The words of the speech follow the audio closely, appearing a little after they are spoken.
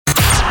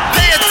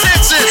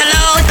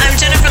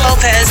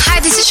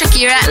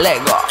Shakira.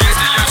 Let go.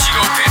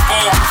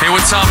 Hey,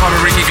 what's up? I'm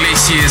Enrique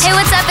Iglesias. Hey,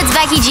 what's up? It's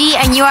Becky G,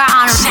 and you are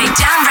on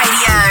ShakeDown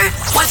Radio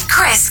with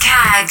Chris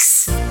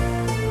Caggs.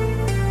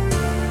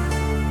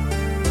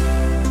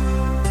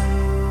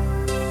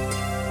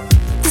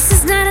 This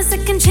is not a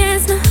second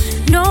chance,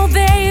 no,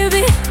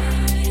 baby.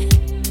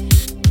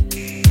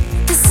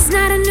 This is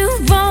not a new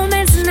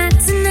romance, not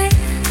tonight.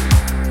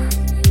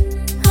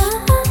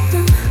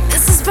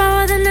 This is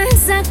for the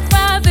nights I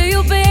cry for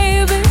you,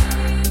 baby.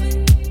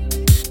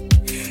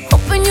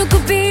 Hoping you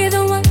could be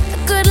the one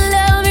that could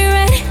love me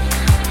right.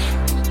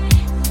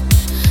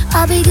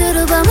 I'll be good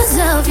about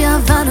myself, yeah,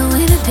 I'll find a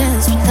way to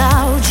dance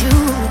without you.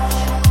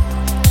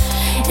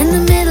 In the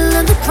middle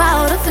of the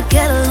crowd, I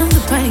forget all of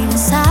the pain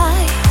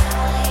inside.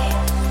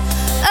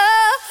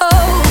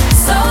 Oh,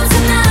 so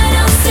tonight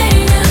I'll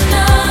sing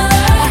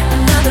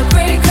another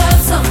breakup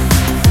song.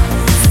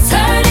 So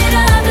turn it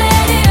up,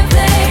 let it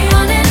play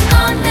on and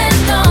on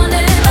and on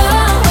and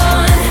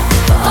on.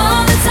 For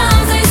all the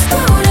times they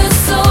screwed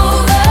us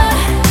over,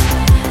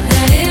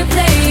 let it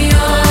play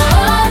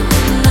on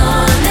and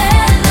on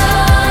and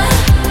on.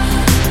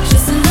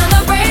 Just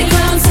another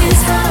breakup song.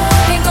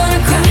 Ain't gonna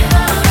cry,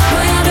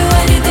 boy, I'll do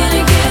anything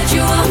to get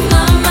you off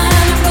my mind.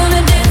 I'm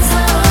gonna dance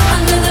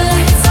under the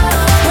lights,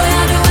 boy,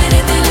 I'll do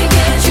anything to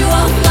get you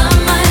off my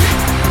mind.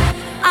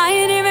 I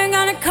ain't even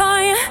gonna call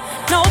you,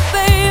 no,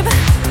 babe.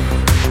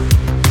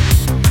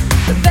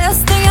 The best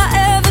thing I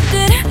ever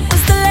did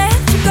was to let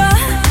you go.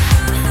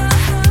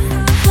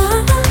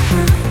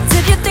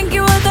 Did you think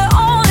you were the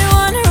only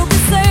one who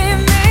could save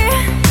me?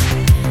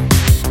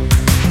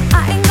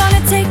 I ain't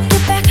gonna take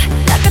it back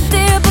like I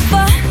did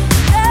before.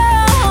 No.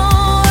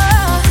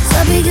 So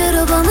I'll be good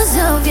about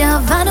myself, yeah,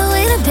 I'll find a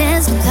way to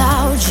dance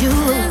without you.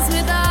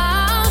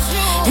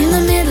 In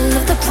the middle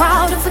of the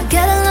crowd, I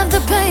forget all of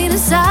the pain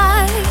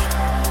inside.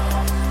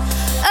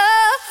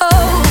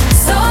 Oh,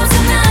 so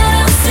tonight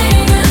I'll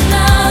sing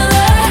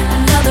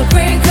another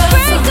breakup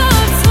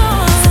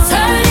song. So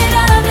turn it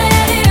up,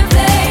 let it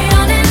play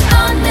on and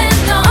on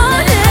and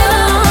on and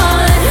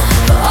on.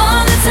 For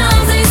all the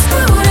times they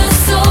screwed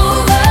us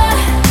over,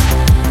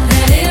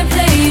 let it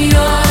play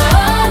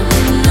on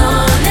and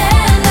on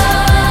and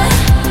on.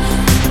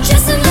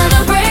 Just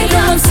another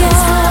breakup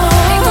song.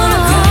 Ain't gonna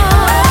cry,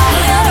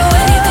 I'll do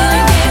anything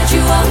to get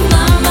you off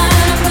my mind.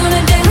 I'm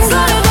gonna dance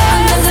under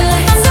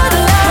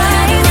the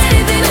lights,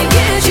 anything to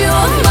get you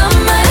off my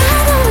mind.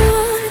 I don't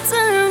wanna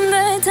turn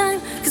back time,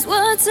 'cause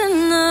what's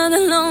another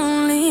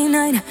lonely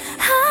night?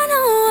 I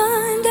know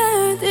under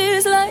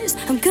these lights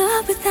I'm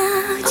good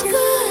without you.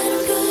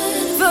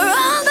 For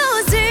all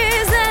those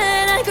tears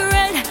that I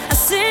cried, I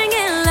sing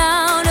it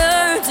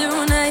louder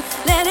tonight.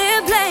 Let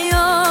it play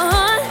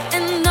on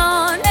and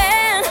on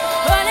and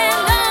on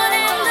and on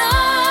and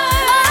on.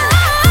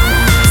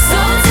 So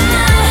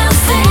tonight I'll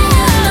sing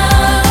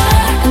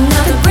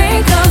another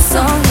breakup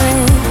song.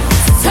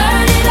 So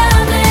turn it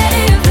up, let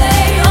it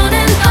play on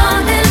and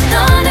on and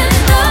on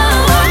and on.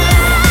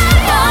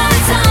 All the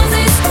times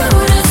they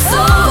screwed us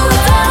over,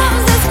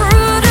 let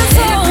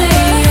it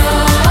play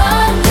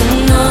on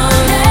and on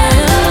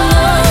and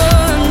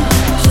on.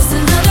 Just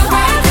another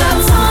breakup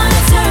song.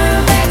 Turn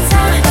back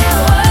time. It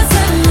was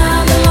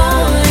another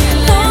lonely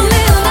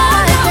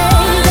night,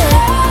 baby.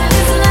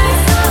 These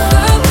lights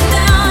broken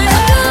down.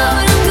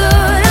 I'm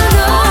good.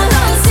 All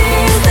those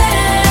tears that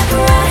I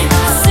cried,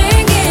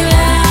 sing it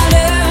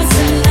louder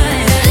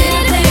tonight. Let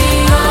it play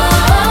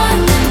on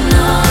and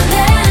on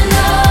and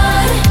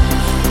on.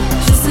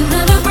 Just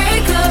another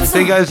breakup song.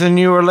 There goes a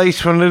new release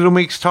from Little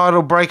Mix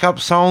titled Breakup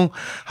Song.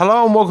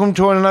 Hello and welcome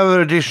to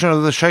another edition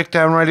of the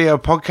ShakeDown Radio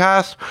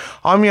podcast.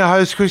 I'm your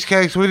host Chris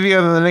Caggs with you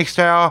in the next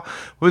hour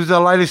with the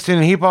latest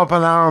in hip-hop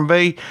and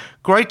R&B.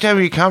 Great to have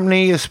your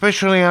company,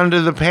 especially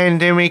under the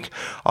pandemic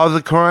of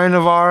the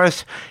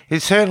coronavirus.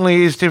 It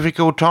certainly is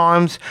difficult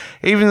times.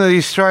 Even the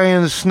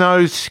Australian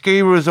snow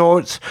ski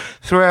resorts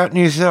throughout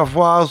New South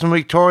Wales and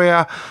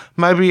Victoria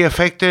may be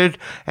affected,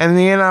 and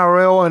the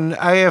NRL and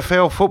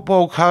AFL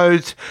football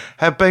codes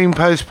have been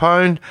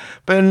postponed.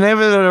 But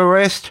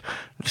nevertheless,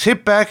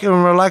 sit back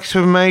and relax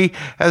with me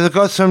as I've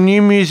got some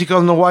new music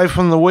on the way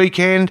from the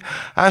weekend.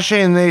 Usher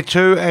in there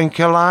too, and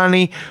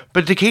Kalani.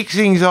 But to kick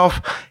things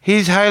off,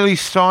 here's Hayley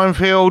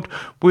Steinfeld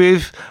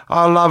with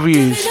I Love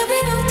Yous.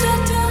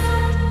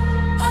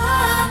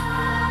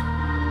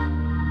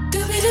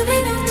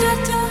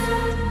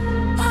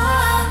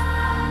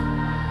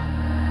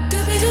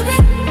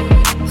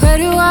 Where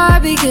do I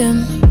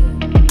begin?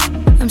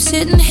 I'm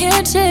sitting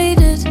here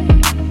jaded.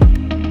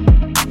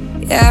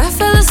 Yeah, I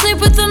fell asleep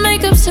with the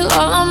makeup still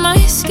all on my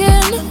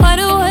skin. Wide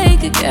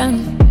awake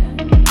again.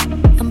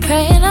 I'm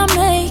praying I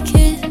make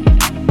it.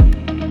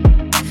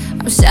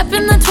 I'm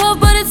stepping the 12,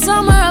 but it's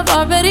summer, I've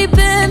already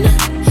been.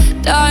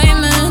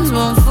 Diamonds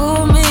won't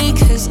fool me,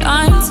 'cause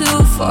I'm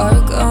too far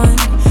gone.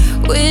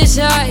 Wish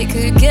I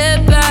could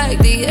get back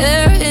the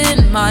air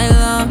in my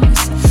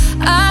lungs.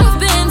 I've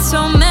been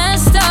so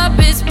messed up,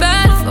 it's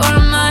bad for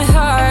my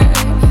heart.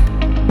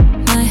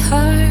 My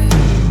heart.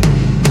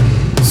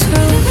 So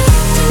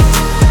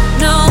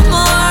no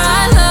more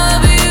I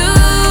love you.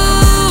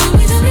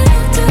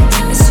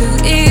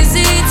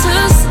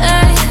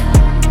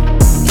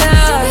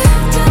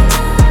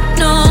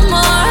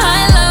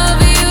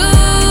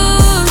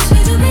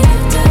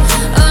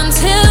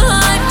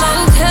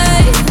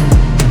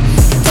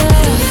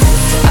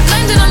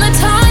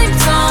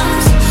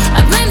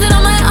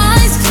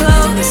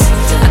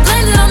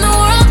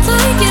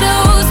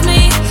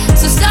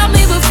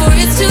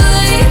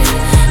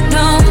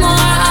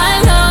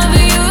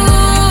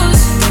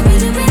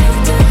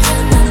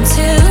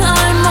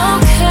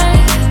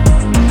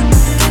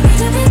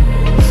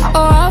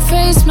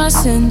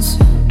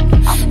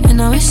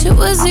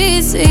 was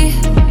easy.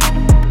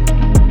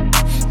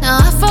 Now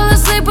I fall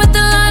asleep with the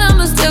light,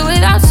 I'ma still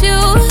without you.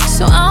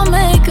 So I'll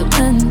make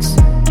amends,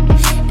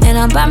 and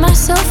I'll buy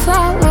myself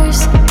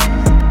flowers.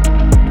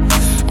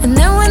 And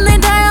then when they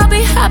die, I'll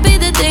be happy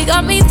that they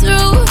got me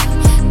through.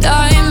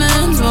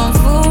 Diamonds won't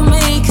fool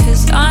me,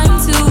 cause I'm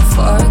too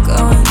far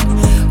gone.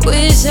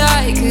 Wish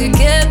I could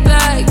get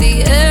back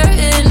the air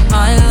in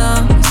my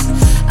lungs.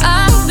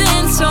 I've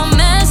been so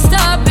messed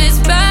up, it's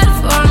bad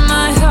for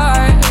my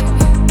heart.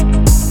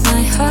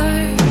 My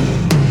heart.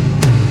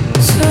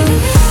 So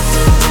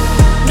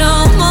no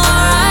more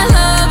I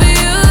love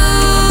you.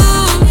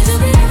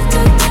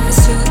 It's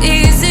too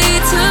easy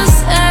to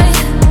say.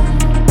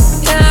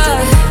 Yeah.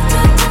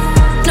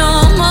 No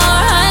more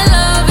I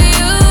love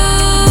you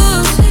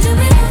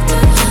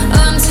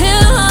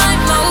until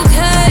I'm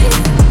okay.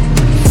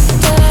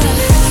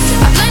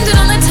 Yeah. I blamed it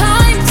on the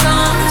time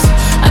zones.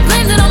 I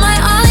blamed it on my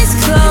eyes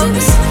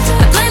closed.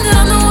 I blamed it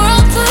on the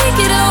world like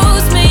it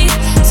owes me.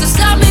 So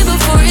stop me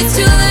before it's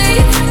too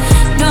late.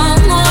 No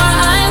more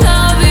I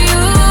love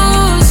you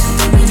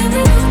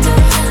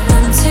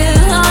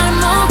until I'm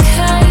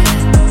okay.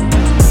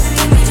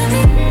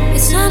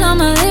 It's not on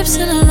my lips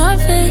and I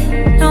love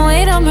it. No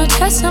weight on my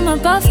chest, I'm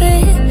above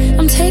it.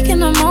 I'm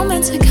taking a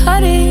moment to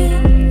cut it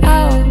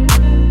out.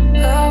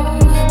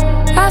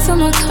 I feel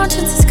my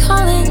conscience is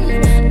calling.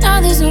 Now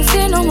there's no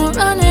fear, no more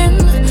running.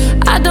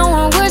 I don't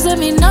want words that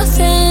mean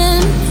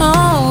nothing.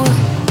 Oh,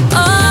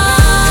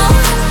 oh,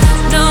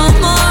 no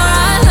more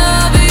I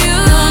love you.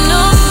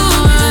 No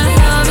more I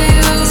love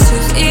you. It's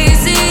too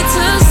easy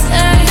to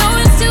say. No,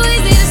 it's too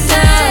easy to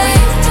say.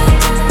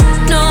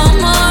 No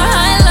more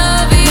I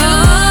love you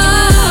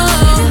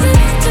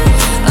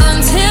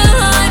until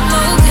I'm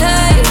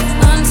okay.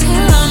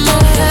 Until I'm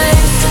okay.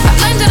 I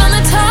blamed it on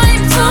the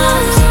time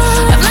zones.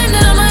 I blamed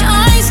it on my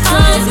eyes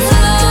closed. I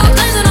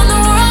blamed it on the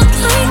world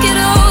like it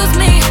owes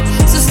me.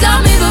 So stop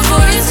me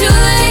before it's too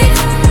late.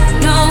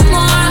 No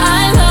more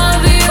I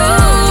love you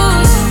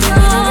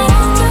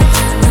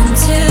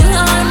until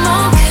I'm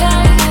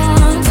okay.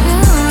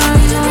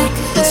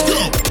 Let's go.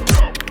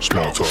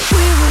 Small talk. We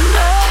were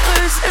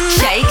lovers and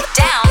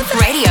Shakedown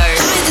Radio.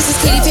 this is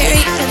Katy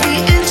Perry.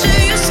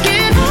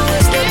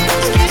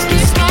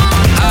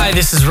 Hi,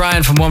 this is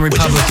Ryan from One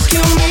Republic. Hey,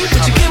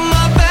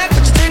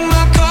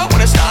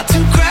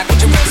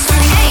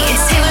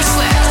 it's Taylor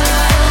Swift.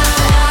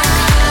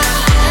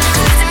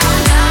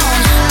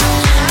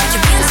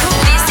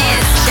 This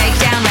is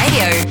Shakedown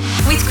Radio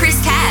with Chris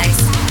Caggs.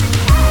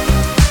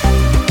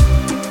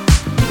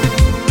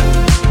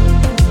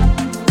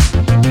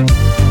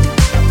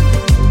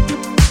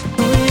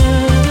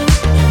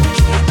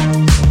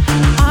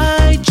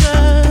 I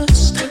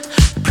just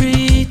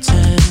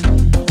pretend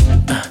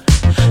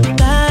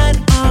that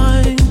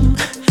I'm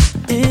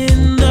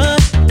in the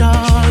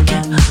dark.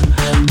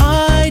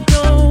 I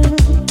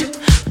don't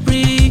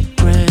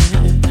regret,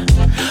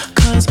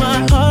 'cause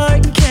my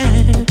heart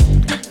can't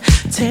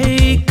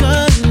take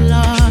a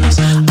loss.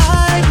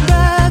 I'd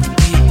rather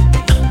be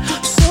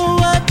so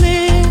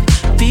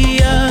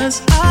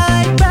oblivious.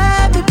 I'd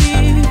rather be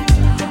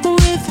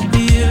with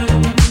you.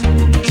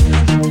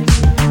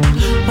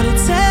 When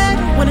it's said,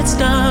 when it's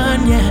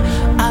done, yeah,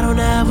 I don't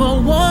ever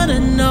wanna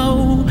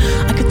know.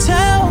 I could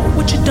tell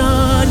what you've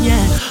done,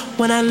 yeah.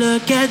 When I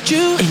look at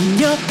you in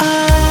your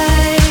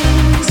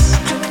eyes,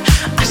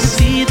 I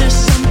see there's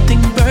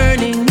something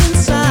burning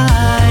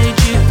inside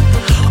you.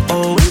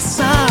 Oh,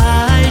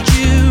 inside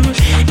you,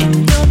 in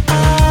your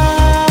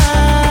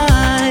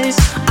eyes.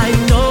 I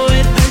know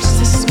it hurts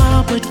to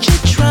smile, but you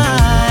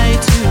try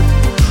to.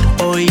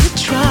 Oh, you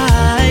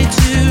try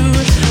to.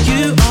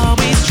 You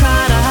always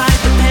try to hide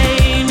the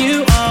pain. You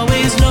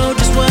always know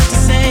just what to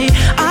say.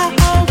 I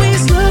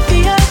always look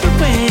the other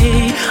way.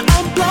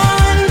 I'm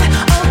blind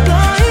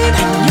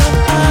in your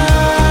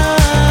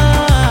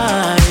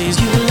eyes.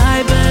 You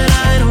lie, but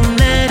I don't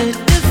let it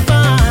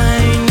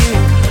define you.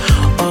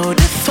 Oh,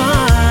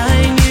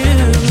 define you.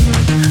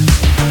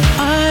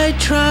 I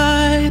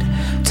tried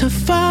to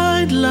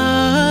find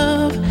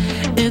love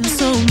in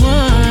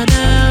someone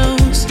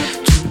else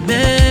too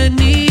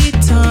many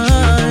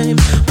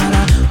times, but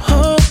I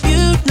hope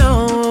you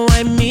know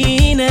I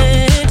mean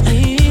it.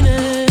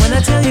 When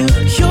I tell you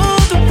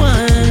you're the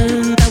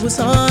one that was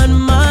on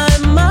my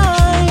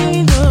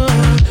mind. Oh,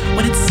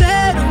 when it's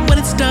said, when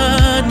it's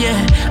done,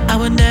 yeah, I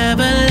would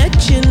never let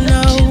you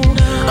know.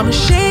 I'm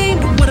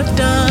ashamed of what I've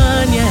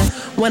done, yeah.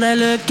 When I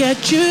look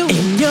at you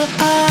in your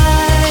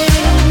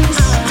eyes,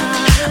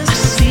 I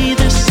see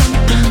there's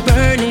something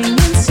burning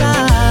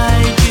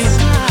inside you.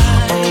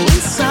 Oh,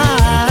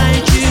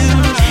 inside you,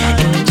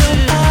 in your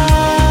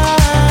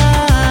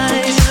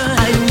eyes.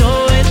 I know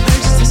it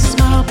hurts to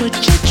smile, but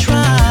you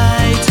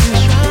try to.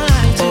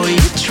 Oh,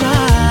 you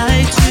try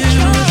to.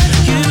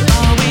 You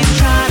always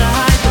try to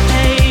hide the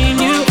pain.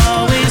 You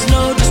always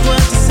know just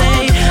what to say.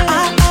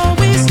 I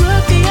always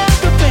look the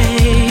other way.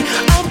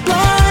 I'm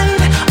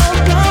blind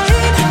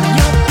in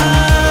your eyes.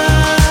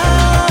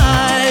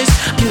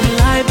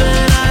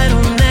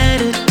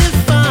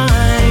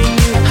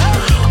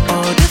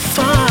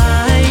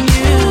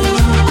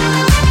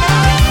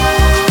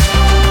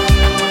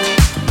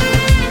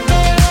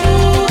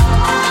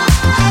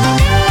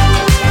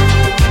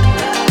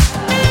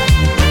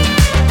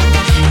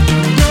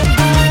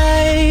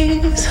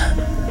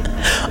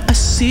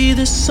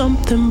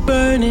 something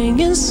burning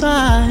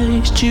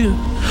inside you.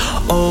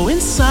 Oh,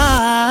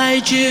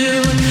 inside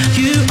you.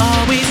 You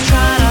always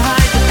try to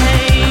hide the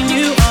pain.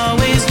 You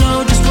always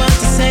know just what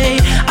to say.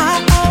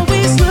 I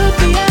always look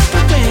the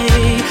other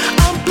way.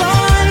 I'm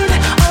blind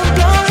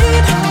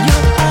in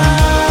your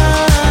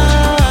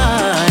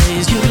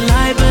eyes. You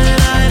lie, but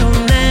I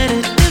don't let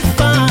it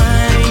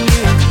define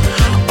you.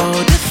 Oh,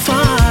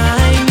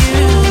 define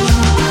you.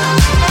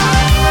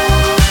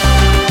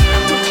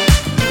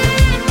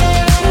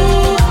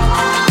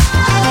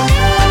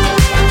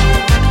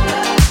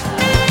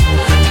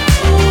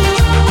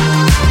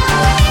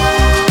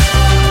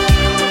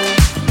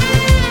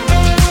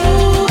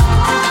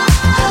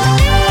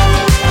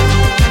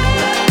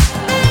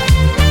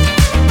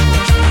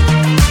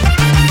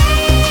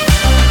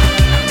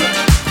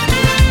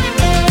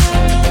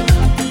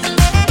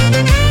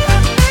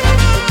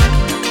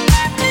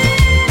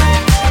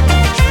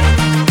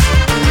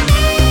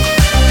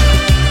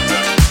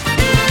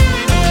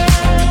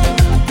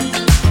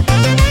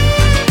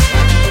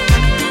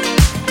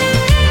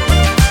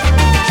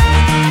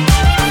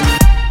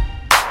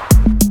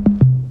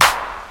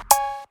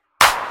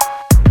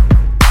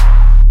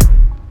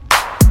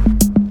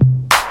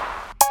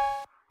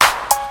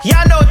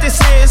 Y'all know what this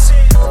is.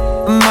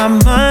 My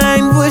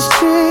mind was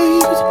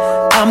changed.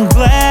 I'm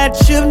glad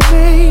you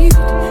made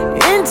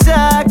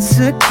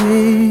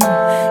intoxicated.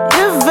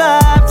 Your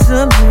vibe's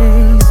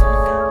amazing.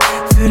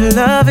 Feel the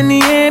love in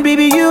the air,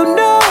 baby, you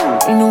know.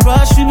 Ain't no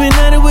rush, we've been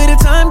at it where the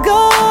time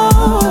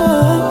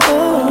goes.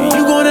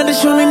 You gon' have to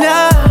show me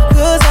now,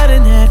 cause I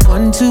done had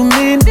 1 too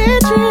many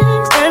drinks.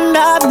 And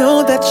I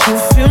know that you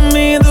feel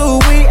me the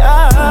way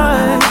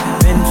I've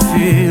been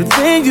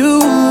feeling you.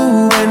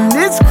 And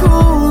it's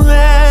cool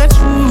that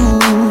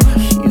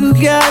you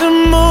got a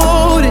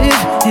motive,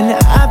 and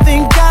I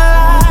think I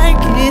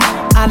like it.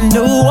 I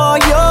know all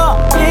your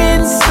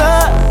insecurities.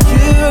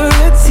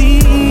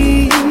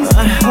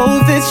 I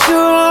hope that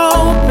you're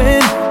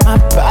open. My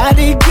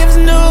body gives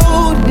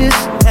notice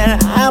that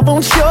I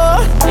want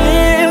your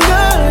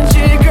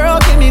energy. Girl,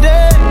 give me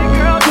that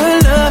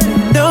good love,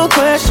 no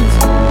questions.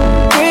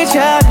 Reach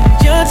out and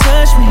you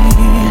touch me.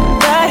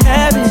 Bad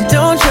habits,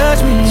 don't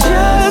judge me.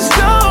 Just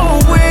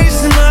don't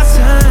waste my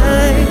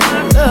time.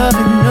 Love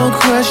and no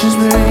questions,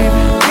 baby.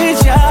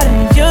 Reach out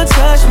and you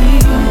touch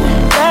me.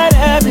 Bad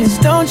habits,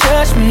 don't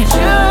judge me.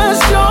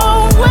 Just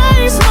don't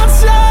waste my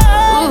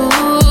time.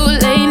 Ooh,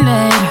 late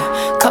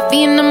night,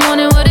 coffee in the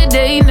morning, what a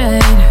day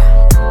night.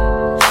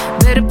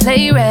 Better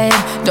play right,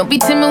 don't be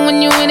timid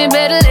when you in it,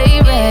 better lay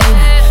right.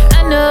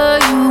 I know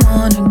you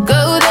wanna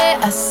go there,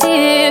 I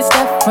see it,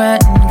 step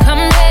front and come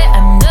there. I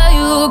know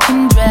you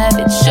can drive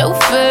it,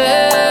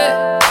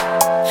 chauffeur.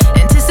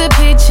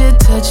 Anticipate your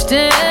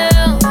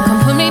touchdown, come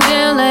put me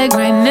down like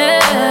right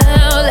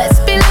now. Let's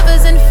be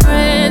lovers and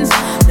friends,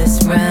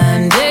 let's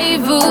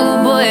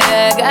rendezvous. Boy,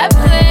 I got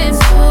plans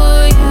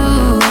for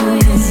you,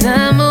 'cause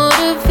I'm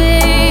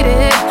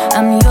motivated,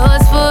 I'm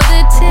yours for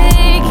the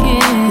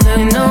taking.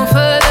 Look no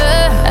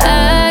further,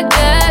 I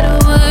got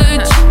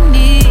what you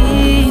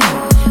need.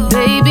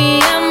 Baby,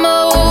 I'm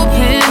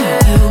open,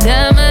 you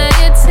got my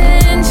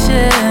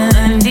attention,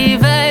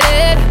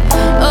 undivided.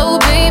 Oh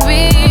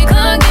baby,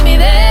 come give me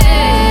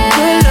that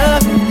Good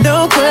love,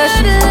 no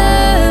questions.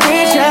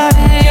 Reach out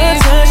and you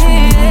touch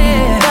me.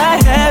 Bad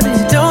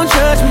habits, don't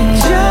judge me.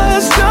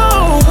 Just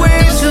don't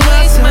waste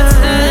my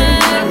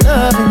time.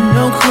 Love and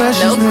no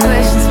questions, No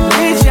questions.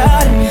 Reach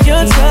out and you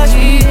touch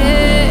me.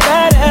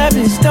 Bad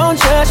habits, don't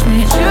judge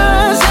me.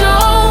 Just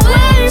don't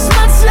waste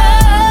my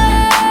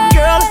time.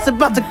 Girl, it's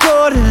about to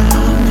go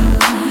down.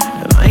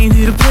 I ain't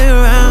here to play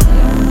around.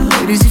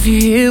 Ladies, if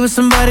you're here with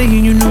somebody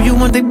and you know you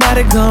want their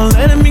body, gon'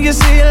 let them hear you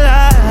say it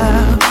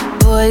loud.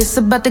 Boy, it's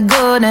about to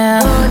go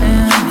down.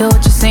 Yo,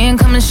 what you saying?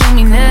 Come and show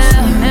me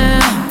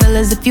now.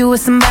 Fellas, if you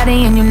with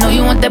somebody and you know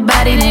you want that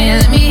body, then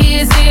let me hear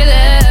you say it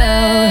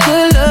loud.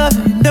 Good love,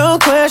 no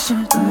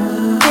question.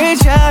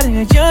 Reach out and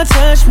you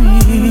touch me.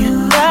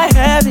 I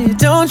have it,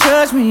 don't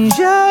judge me.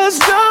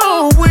 Just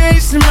don't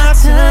waste my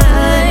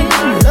time.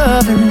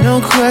 Love and no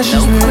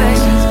questions,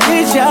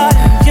 Reach out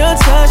and you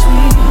touch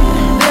me.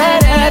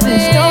 Bad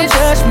habits, don't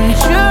judge me.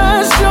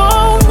 Just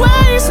don't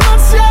waste my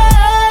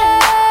time.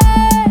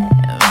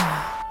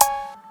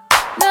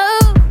 No,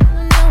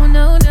 no,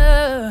 no,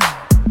 no.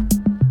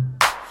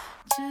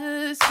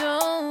 Just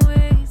don't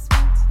waste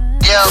my time.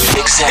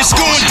 It's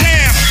going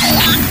down.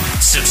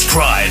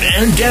 Subscribe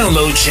and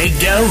download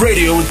Shakedown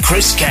Radio with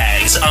Chris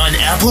Caggs on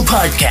Apple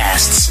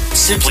Podcasts.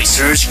 Simply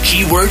search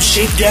keyword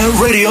Shakedown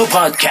Radio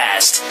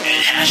Podcast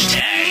and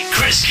hashtag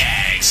Chris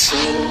Caggs.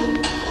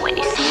 When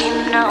you see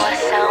him, know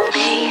it's on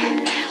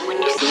me.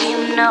 When you see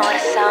him, know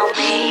it's on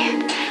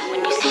me.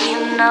 When you see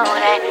him, know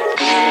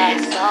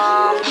that's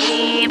on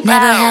me.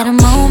 Never had a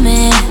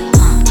moment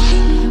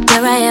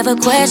where I ever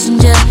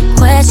questioned you.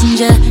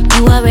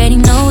 You already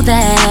know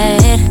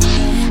that.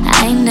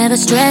 I ain't never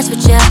stressed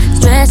with ya.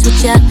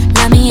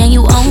 Love me and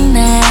you own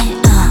that.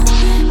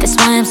 That's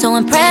why I'm so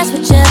impressed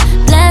with ya,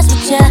 blessed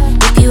with ya.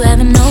 If you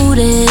haven't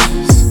noticed,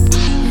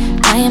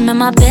 I I am at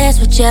my best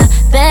with ya,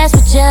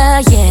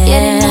 yeah. Yeah,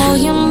 they know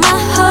you're my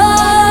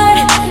heart.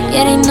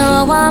 Yeah, they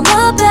know I'm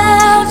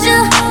about you.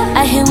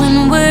 I hate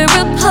when we're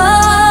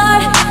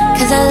apart,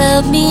 cause I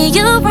love me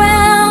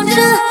around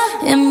you.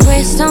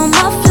 Embrace all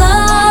my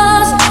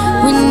flaws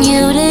when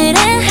you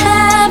didn't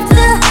have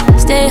to.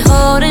 Stay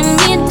holding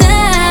me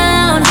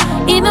down,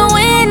 even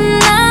when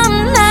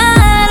I'm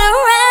not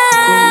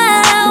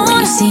around. When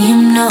you see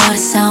him, know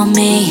it's on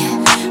me.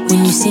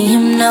 When you see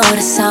him, know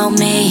it's on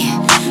me.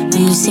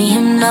 When you see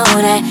him, know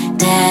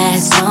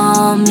that's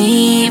on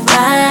me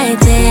right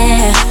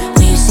there.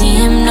 When you see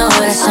him, know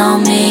that's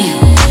on me.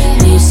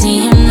 When you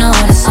see him, know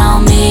that's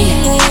on me.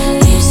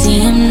 When you see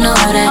him, know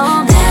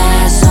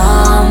that's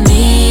on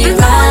me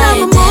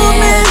right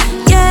there.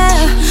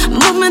 Yeah,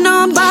 moving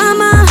on by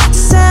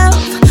myself,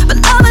 but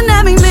loving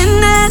every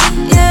minute,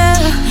 yeah.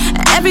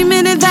 Every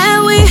minute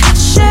that we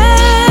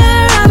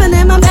share, I've been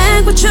in my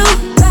bag with you.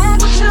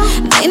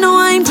 They know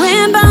I ain't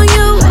playing about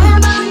you.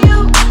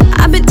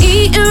 I've been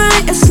eating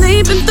right and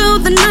sleeping through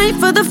the night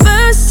for the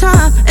first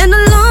time in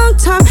a long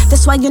time.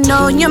 That's why you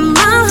know you're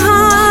my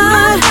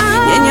heart,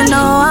 and you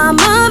know I'm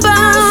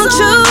about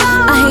you.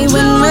 I hate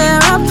when we're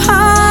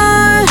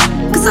apart,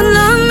 cause I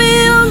love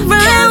me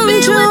around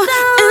you.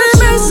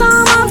 Embrace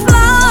all my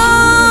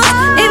flaws,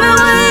 even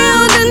when you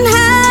didn't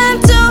have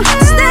to.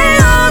 Stay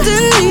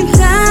holding me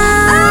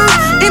down,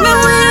 even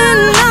when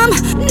I'm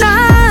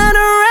not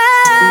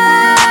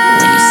around.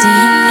 When you see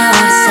him, know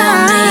it's on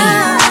me.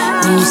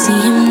 When you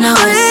see him, know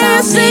it's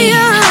on me.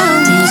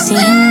 When you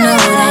see him, know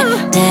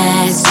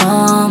that's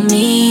on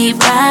me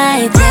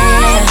right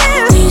there.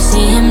 When you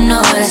see him,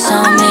 know that's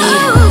on me.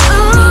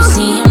 When you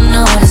see him,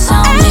 know that's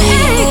on me.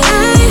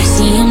 When you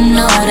see him,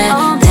 know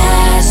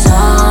that's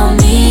on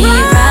me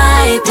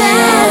right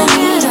there.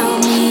 On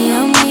me,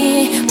 on me.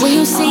 When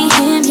you see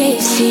him, yeah,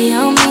 you see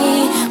on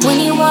me. When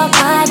you walk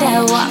by,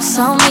 that walks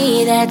on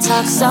me, that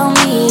talks on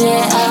me,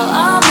 yeah,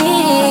 oh, on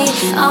me,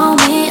 on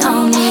me,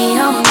 on me,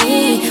 on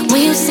me.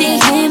 When you see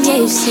him, yeah,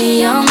 you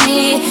see on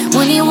me.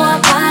 When you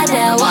walk by,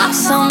 that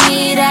walks on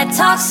me, that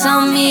talks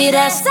on me,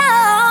 that's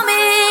on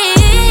me.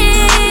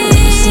 When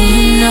you see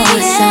him, know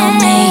it's on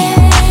me.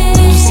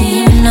 When you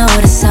see him, know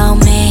it's on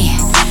me.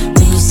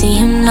 When you see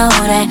him, know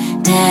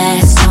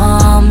that's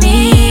on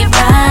me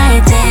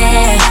right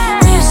there.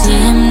 When you see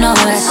him, know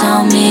that's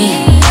on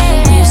me.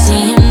 When you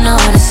see him, know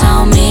that's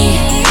on me.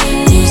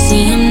 When you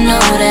see him, know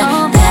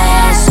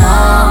that's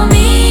on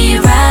me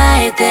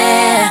right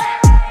there.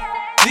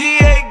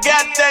 DA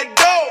got that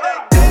dope.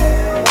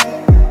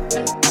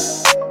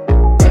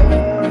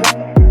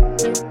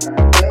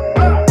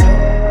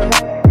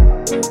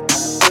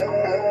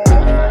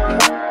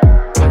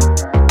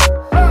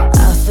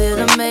 I feel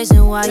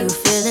amazing, why you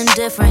feeling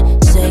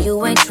different? Say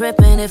you ain't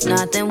tripping, if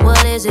not then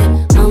what is it?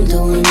 I'm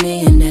doing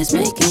me and that's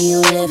making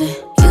you live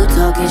it. You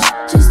talking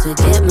just to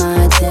get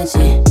my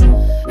attention.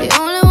 You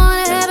only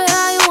wanna have it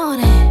how you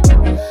want it.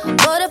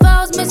 But if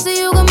I was missing,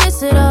 you gon'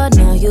 miss it all.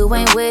 Now you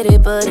ain't with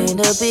it, but in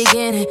the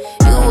beginning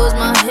you was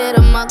my hit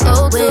and my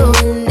go-to.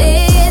 When you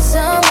need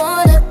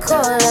someone to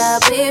call, I'll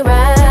be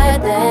right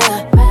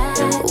there.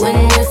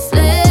 When you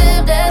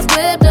flip that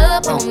script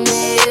up on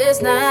me,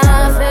 it's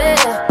not fair.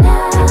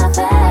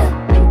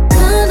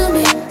 Come to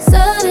me,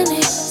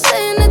 suddenly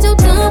saying that you're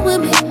done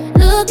with me.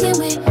 Look at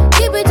me,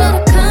 keep each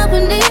other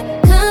company,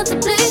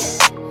 contemplate.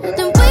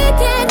 Then we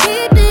can't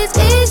keep this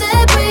easy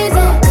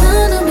breezy.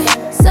 Come to me,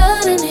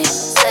 suddenly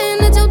saying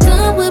that you're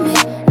done with me.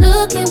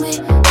 Look at me,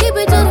 keep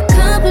each other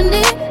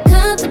company,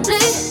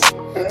 contemplate.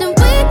 Then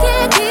we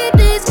can't keep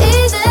this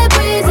easy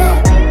breezy.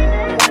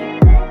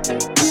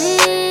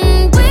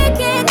 We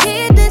can't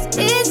keep this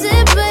easy,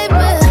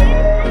 baby.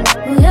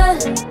 Yeah.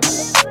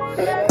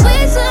 We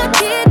should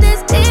keep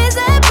this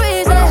easy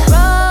breezy.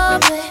 Roll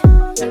it,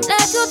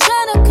 like you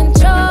tryna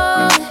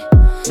control it.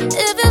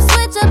 If you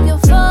switch up your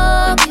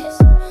focus,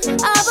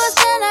 I was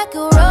there like a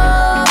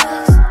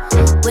rose.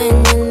 When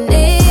you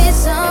need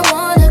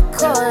someone to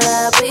call,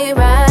 I'll be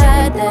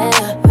right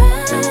there.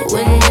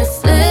 When you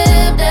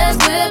flip that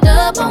script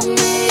up on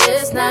me,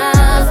 it's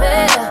not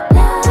fair.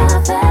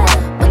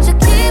 But you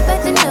keep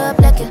acting up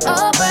like you're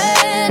all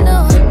brand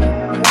new.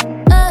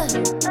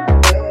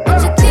 But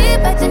you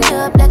keep acting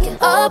up like you're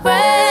all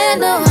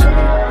brand new.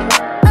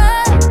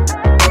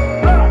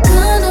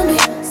 Come to me,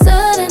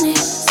 suddenly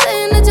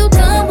saying that you're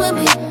done with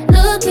me.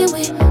 Look at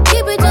me,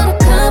 keep each other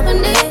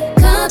company,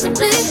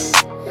 contemplate.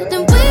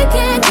 Then we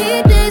can't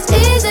keep this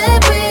easy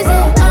breezy.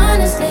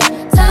 Honestly,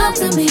 talk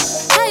to me.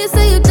 How you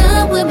say you're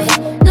done with me?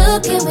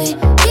 Look at me,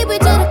 keep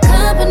each other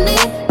company,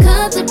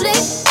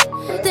 contemplate.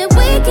 Then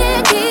we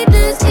can't keep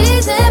this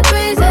easy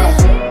breezy.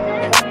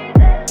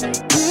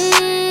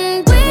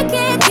 We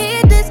can't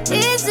keep this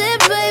easy,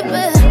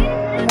 baby.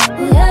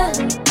 Yeah.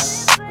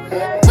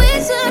 We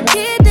should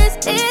keep this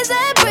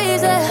easy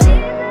breezy.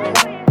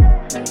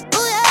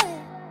 Ooh, yeah.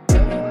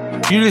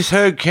 You just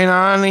heard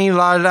Kenani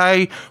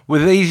Lade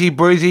with Easy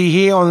Breezy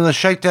here on the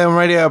Shakedown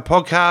Radio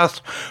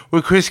podcast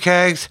with Chris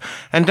Caggs.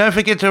 And don't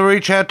forget to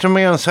reach out to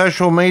me on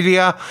social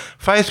media,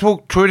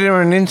 Facebook,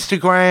 Twitter and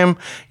Instagram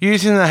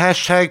using the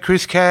hashtag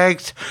Chris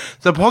Caggs.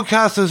 The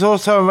podcast is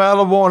also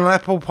available on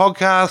Apple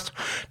Podcast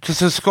to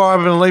subscribe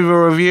and leave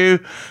a review.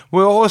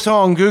 We're also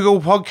on Google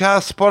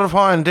Podcasts,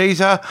 Spotify and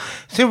Deezer.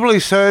 Simply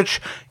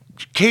search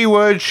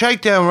keyword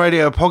Shakedown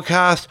Radio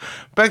podcast.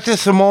 Back to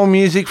some more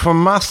music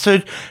from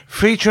Mustard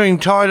featuring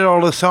Ty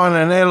Dolla $ign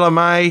and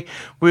LMA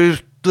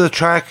with the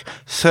track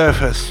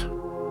Surface.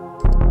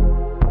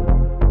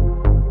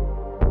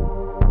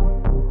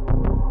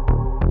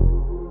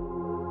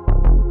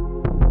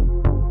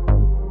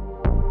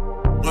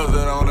 What's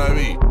that on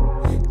RnB?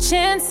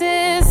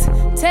 Chances,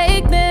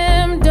 take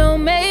them,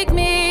 don't make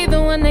me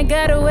the one that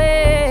got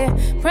away.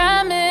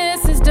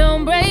 Promises,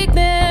 don't break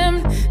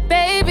them,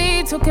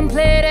 baby, two can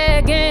play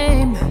that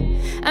game.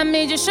 I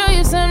made you show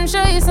you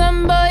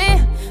something,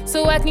 boy,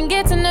 so I can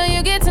get to know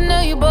you,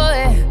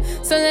 boy.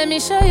 So let me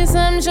show you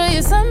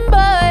something,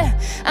 boy.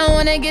 I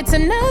wanna get to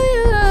know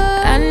you.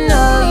 I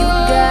know you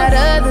got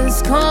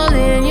others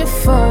calling your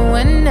phone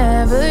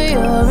whenever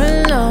you're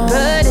alone,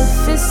 but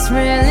if it's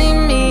really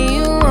me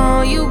you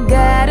want, you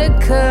gotta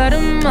cut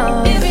them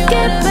off. If you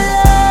get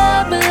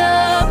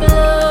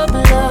below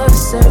the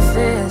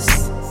surface,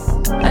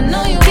 I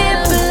know you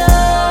get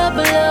below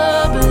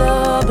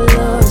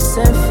the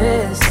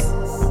surface.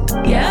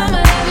 Yeah, I'ma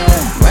have you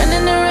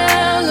running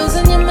around,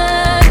 losing your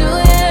mind, oh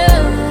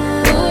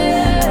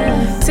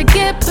yeah. To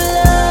get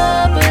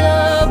below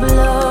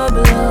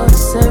the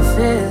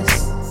surface.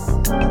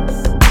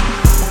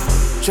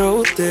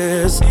 Truth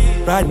is,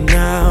 right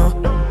now,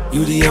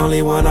 you the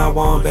only one I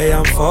want, babe,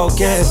 I'm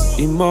focused.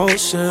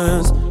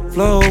 Emotions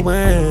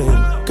flowing,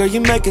 girl,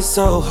 you make it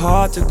so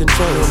hard to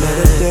control. No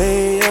matter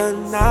day or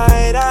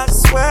night, I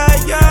swear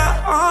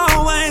you're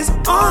always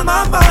on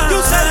my mind.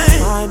 You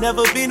said I'll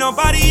never be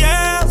nobody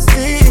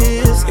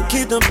else's, and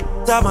keep them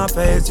out my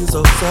face, you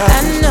so sad.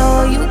 I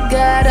know you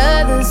got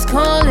others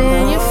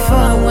calling your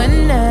phone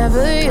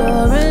whenever you're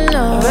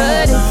alone,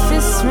 but if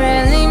it's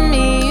really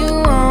me you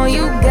want,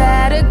 you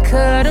gotta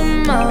cut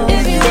them off.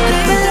 If you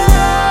get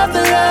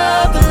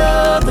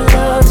below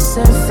the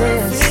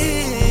surface,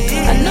 I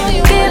know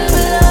you get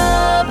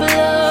below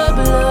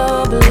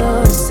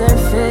the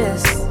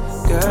surface.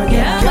 Girl,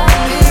 Yeah, I'm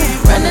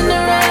running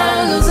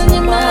around, losing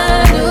your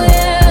mind, oh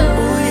yeah.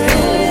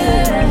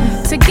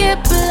 To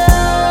get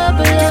below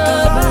the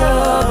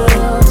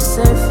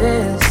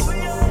surface.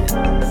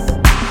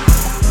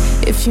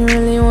 If you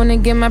really wanna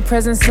get my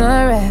presence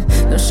unwrapped,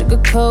 no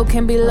sugarcoat,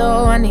 can be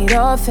low, I need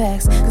all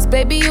facts. Cause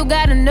baby you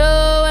gotta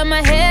know where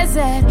my head's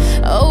at.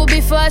 Oh,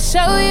 before I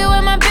show you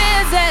where my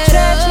bed's at.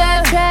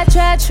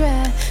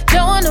 Try.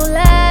 Don't want no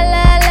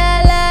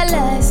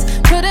lies.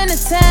 Put in the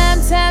time.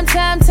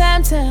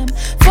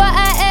 Before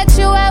I ask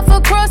you out for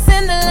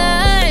crossing the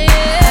line,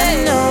 yeah. I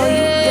know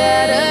you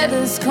got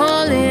others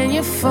calling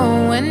your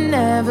phone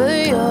whenever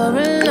you're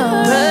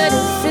alone, but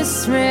if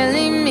it's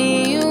really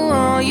me you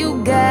want,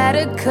 you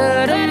gotta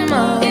cut them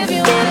off. If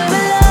you get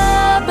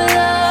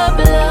below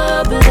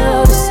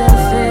the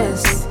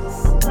surface,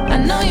 I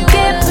know you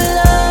get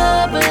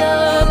below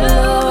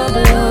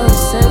the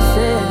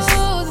surface.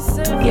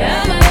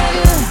 Yeah, I'm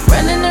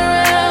running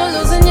around,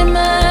 losing your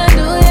mind,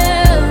 oh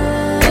yeah.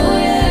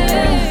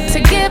 To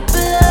get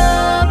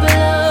below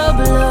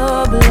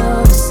the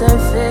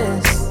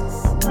surface.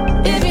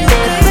 If you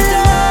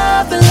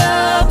get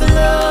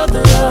below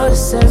the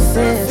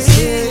surface,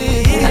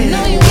 I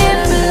know you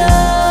get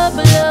below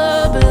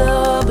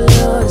the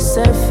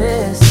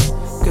surface.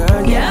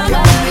 girl, Yeah, I'm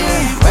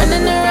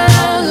running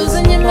around,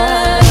 losing your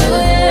mind, oh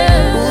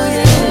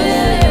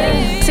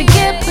yeah. To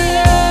get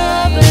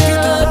below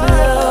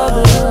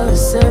the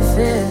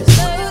surface.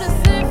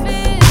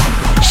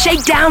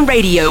 Shakedown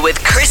Radio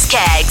with Chris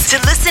Caggs. To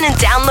listen and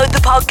download the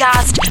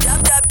podcast,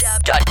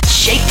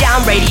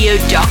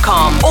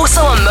 www.shakedownradio.com.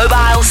 Also on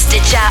mobile,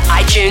 Stitcher,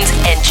 iTunes,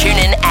 and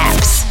TuneIn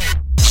apps.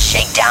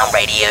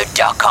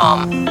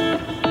 Shakedownradio.com.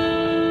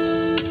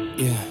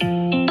 yeah.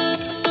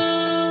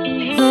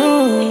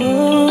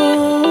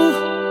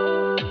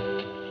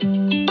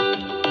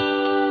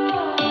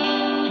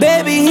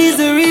 Baby, he's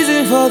the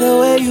reason for the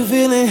way you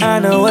feeling. I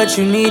know what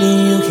you need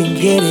and you can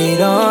get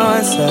it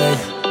on site.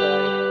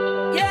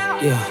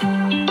 Yeah.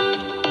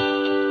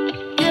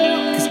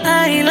 Cause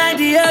I ain't like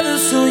the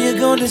others, soon you're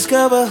gonna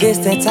discover it's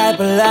that type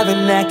of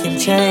loving that can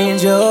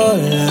change your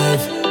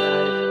life.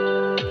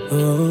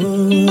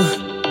 Ooh.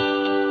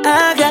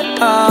 I got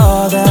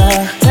all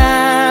the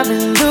time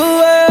in the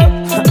world,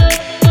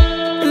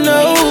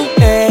 no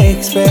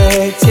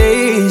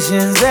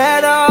expectations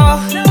at all.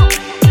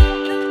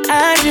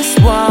 I just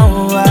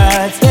want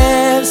what's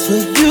best for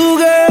you,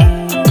 girl.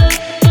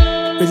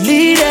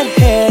 Relieve that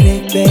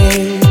headache,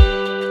 babe.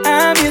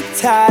 I'm your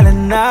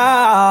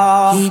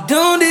Tylenol. He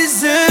don't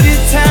deserve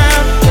your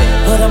time,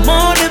 but I'm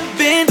on the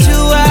bench a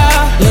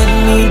while. Let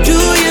me do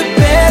you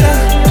better.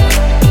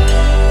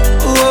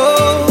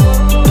 Whoa.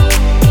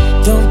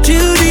 Don't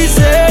you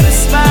deserve a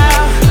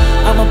smile?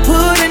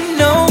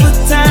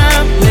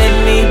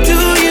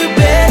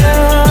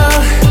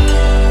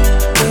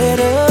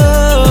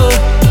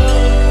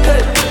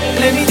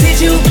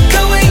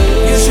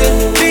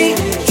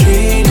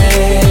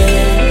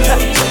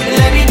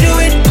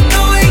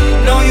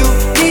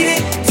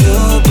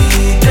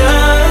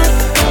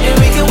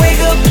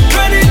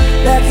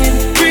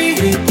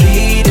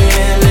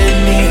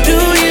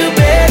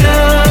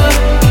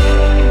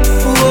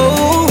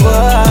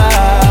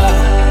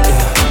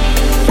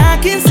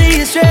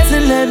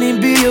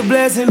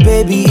 guessing,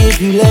 baby, if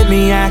you let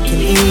me, I can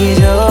ease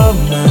your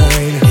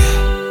mind.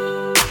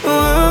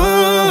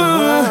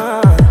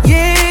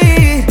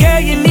 Yeah,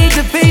 girl, you need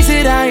to face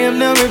it, I am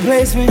the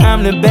replacement.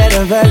 I'm the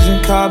better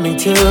version, call me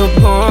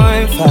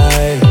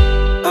 2.5.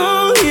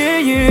 Oh, yeah,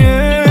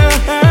 yeah.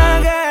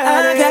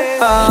 I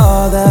got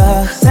all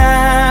the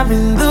time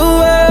in the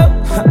world.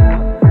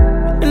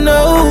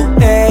 No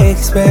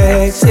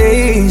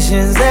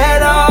expectations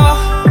at all.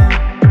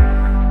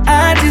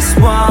 I just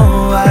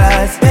want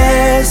what's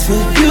best for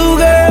you,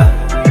 girl.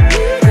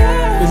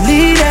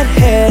 Relieve that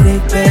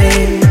headache,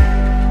 babe.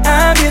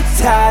 I'm your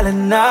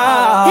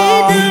Tylenol.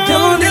 You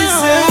don't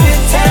deserve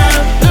your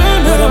time,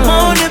 but I'm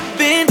on the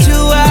bench a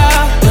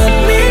while. Let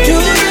me do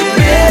you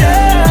better.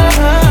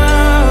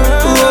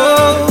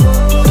 Whoa.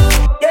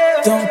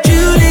 Don't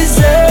you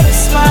deserve a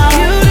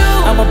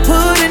smile? I'ma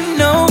put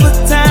in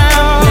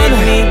overtime. Let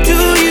me do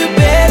you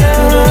better.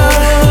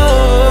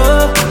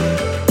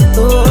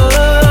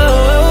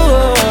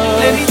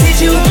 Let me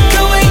teach you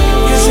the way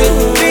you should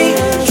be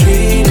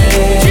treated.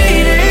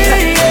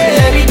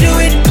 Let me do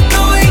it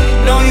the way,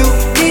 know you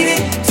need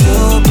it to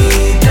be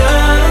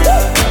done.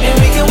 And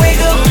we can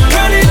wake up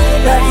running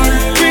like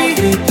it's free.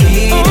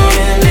 Repeat it.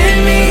 Let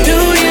me do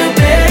you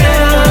better.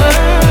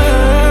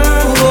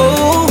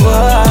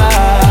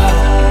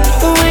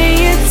 When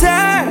you're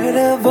tired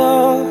of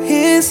all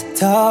his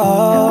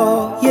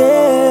talk,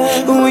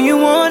 yeah. When you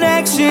want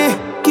action,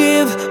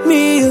 give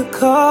me a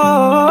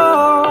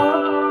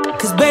call.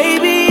 'Cause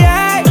baby,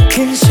 I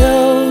can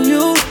show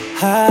you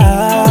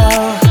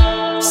how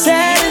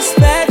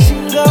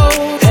satisfaction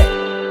goes. Hey,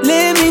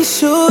 let me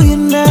show you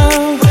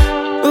now.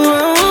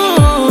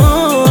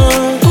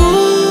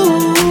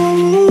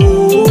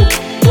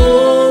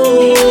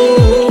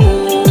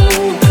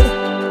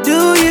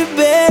 Do you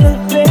better?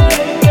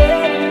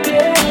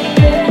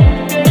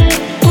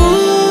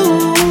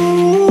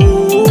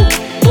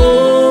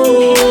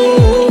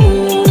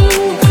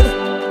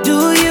 Do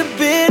you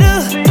better?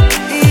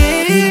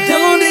 You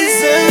don't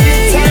deserve your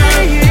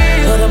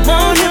time, but I'm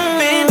on the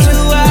bench a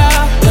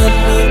while. Let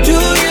me do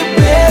you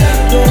better.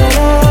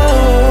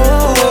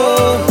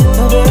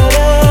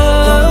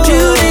 Don't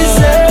you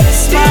deserve a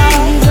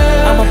smile?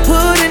 I'ma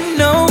put in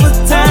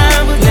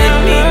overtime. Let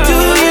me do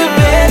you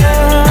better.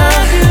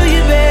 I'll do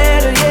you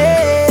better,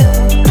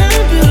 yeah.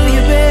 I'll do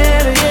you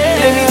better,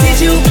 yeah. Let me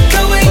teach you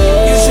the way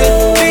you should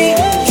be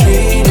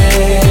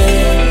treated.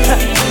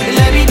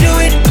 Let me do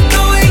it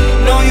the way,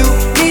 know you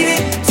need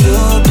it to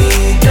be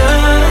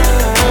done.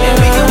 And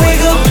we can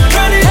wake up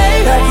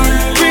running like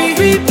it's free.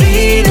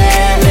 Repeat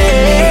it. Let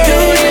me do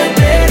you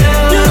better.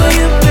 Do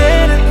you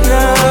better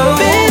now.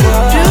 Better,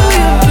 do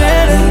you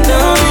better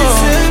now.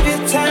 Deserve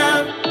your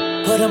time,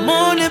 but I'm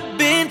on the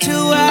bench a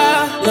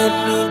while. Let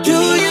me do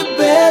you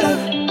better.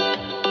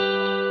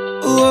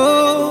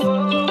 Whoa.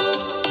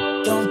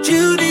 Don't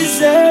you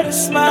deserve a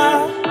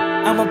smile?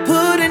 I'ma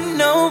put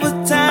in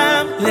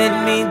overtime. Let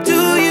me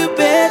do you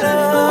better.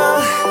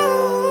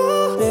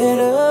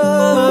 Better.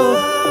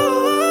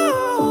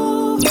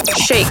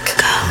 Shake.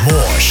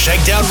 More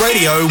Shakedown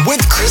Radio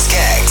with Chris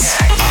Caggs.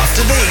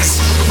 After these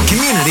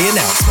community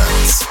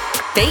announcements.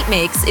 Beat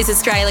Mix is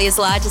Australia's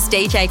largest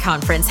DJ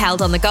conference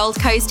held on the Gold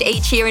Coast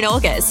each year in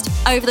August.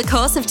 Over the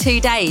course of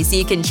 2 days,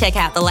 you can check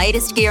out the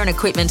latest gear and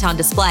equipment on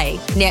display,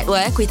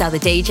 network with other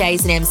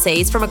DJs and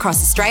MCs from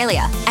across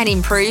Australia, and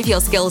improve your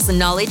skills and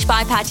knowledge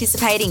by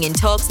participating in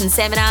talks and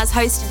seminars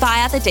hosted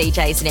by other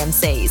DJs and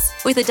MCs.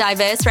 With a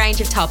diverse range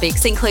of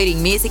topics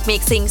including music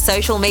mixing,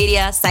 social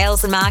media,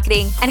 sales and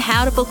marketing, and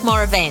how to book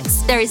more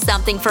events, there is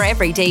something for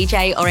every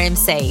DJ or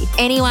MC.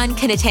 Anyone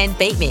can attend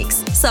Beat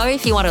Mix, so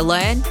if you want to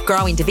learn,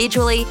 grow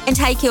individually, and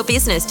take your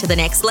business to the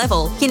next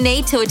level, you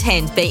need to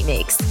attend Beat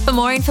Mix. For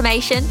more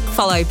information,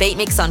 follow Beat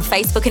Mix on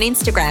Facebook and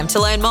Instagram to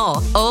learn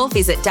more, or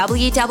visit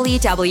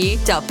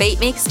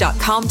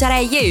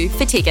www.beatmix.com.au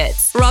for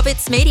tickets.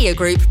 Roberts Media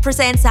Group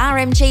presents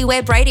RMG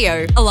Web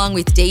Radio, along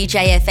with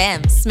DJ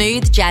FM,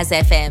 Smooth Jazz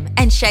FM,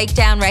 and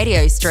Shakedown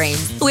radio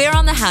streams. We're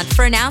on the hunt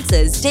for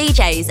announcers,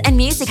 DJs, and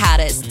music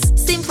artists.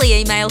 Simply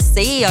email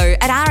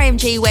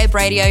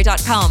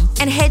ceo@rmgwebradio.com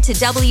and head to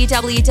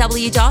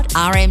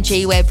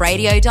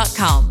www.rmgwebradio.com.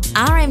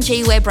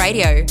 RMG Web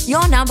Radio,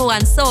 your number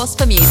one source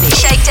for music.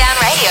 Shakedown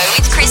Radio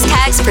with Chris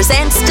Caggs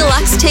presents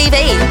Deluxe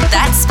TV.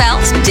 That's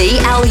spelt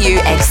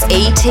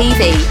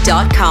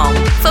DLUXETV.com.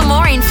 For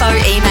more info,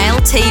 email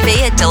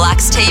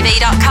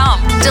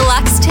tv@deluxetv.com.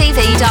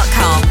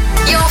 Deluxetv.com,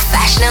 your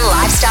fashion and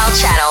lifestyle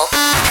channel.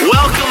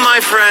 Welcome,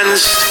 my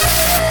friends.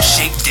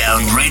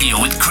 Shakedown Radio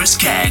with Chris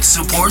Caggs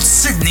supports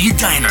Sydney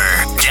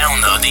Diner.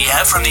 Download the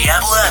app from the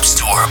Apple App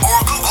Store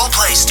or Google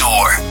Play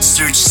Store.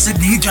 Search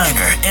Sydney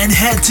Diner and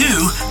head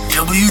to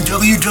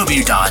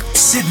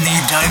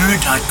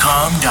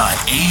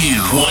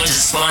www.sydneydiner.com.au. Want to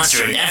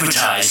sponsor and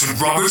advertise with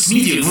Roberts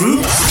Media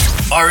Group?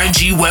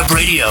 RNG Web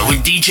Radio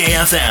with DJ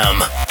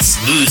FM,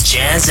 Smooth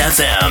Jazz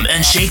FM,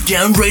 and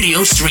Shakedown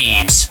Radio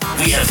streams.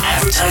 We have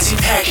advertising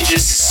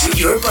packages to suit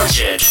your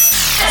budget.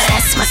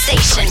 That's my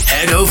station.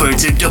 Head over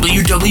to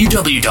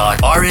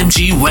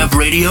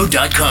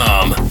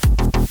www.rmgwebradio.com.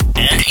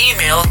 and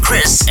email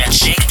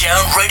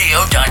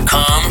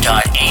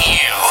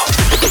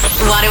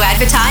chris@shakedownradio.com.au. Want to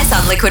advertise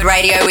on Liquid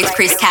Radio with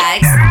Chris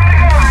Caggs?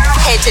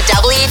 Head to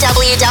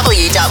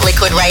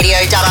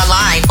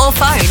www.liquidradio.online or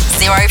phone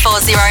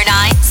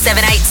 0409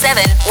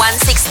 787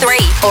 163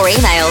 or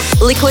email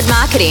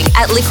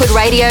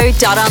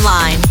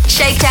liquidmarketing@liquidradio.online.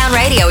 Shakedown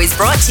Radio is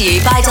brought to you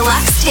by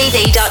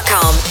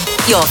deluxetv.com,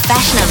 your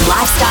fashion and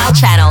lifestyle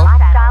channel.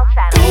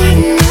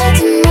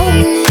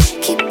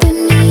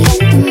 Keeping me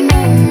in the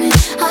moment.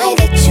 I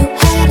that you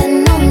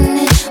hadn't known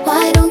it.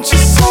 Why don't you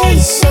say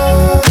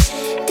so?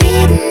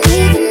 Didn't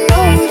even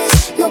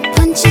notice. No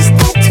punches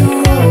that to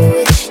roll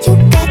with. You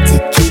got to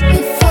keep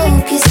me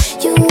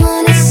focused. You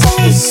wanna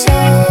say so?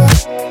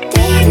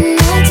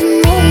 Didn't have to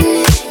moan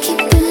it.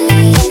 Keeping me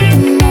in the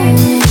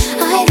moment.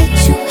 I that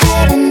you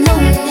hadn't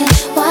known it.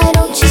 Why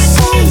don't you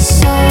say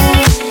so?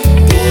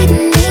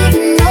 Didn't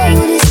even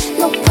notice.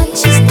 No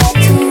punches that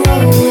to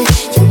roll with.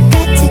 You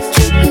got to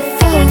keep me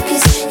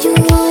focused. You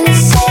wanna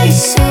say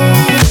so?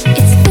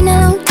 It's been a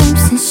long time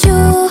since you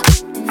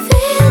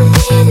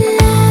feeling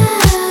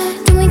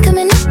love. You ain't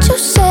coming out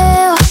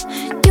yourself.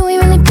 You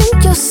ain't really been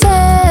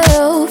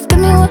yourself. Tell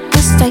me what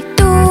must I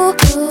do?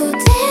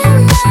 Damn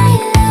my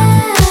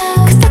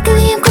love. 'Cause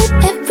luckily I'm good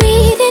at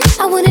reading.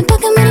 I wouldn't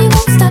bug him, but he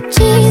won't stop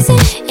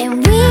cheesing. And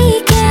we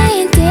can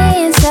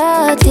dance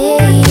all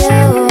day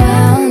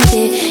around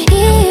it.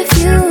 If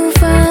you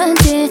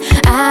frontin',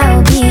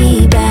 I'll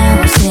be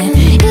bouncing.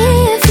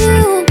 If you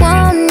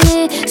want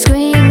it,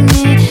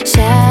 screaming,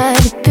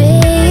 shout it,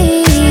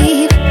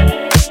 babe.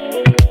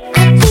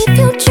 I'd leave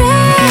you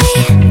dry.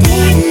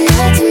 Didn't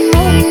have to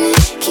moan it.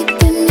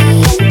 Keeping me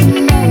in the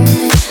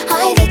moment. I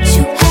that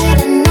you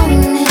hadn't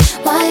known it.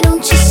 Why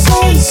don't you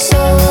say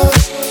so?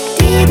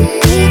 Didn't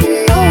even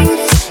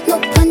notice. No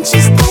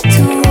punches that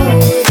to roll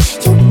with.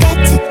 You got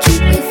to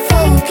keep me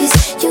focused.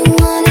 You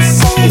wanna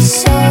say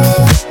so?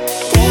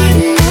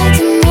 Didn't have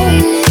to moan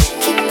it.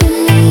 Keeping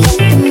me in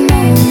the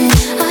moment.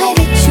 I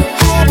that you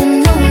hadn't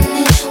known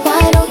it.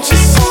 Why don't you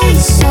say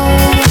so?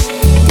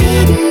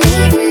 Didn't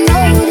even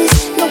notice.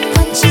 No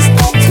punches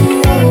that to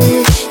roll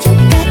with. You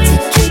got to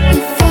keep me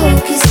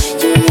focused.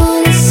 You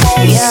wanna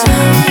say so?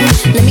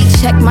 Let me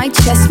check my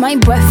chest, my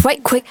breath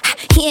right quick.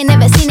 He ain't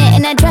never seen it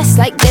in a dress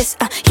like this.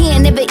 He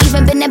ain't never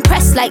even been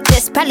impressed like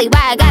this. Probably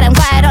why I got him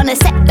quiet on the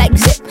set like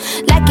zip.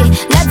 Like it,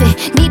 love it,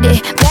 need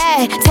it,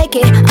 bad. Take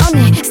it, own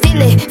it,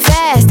 steal it,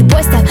 fast. The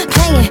boy stop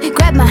playing,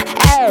 grab my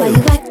ass. Why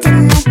you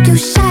acting like you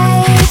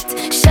shy?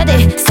 Shut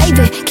it, save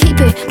it, keep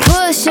it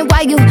pushing.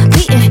 While you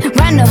beating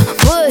round the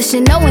bush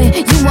and knowing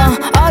you want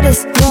all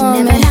this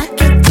woman. Never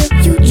knock it till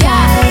you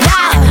try.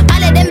 Yeah,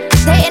 all of them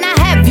saying I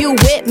have you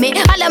with me.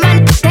 All of my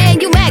saying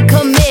you mad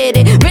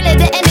committed. Really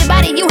to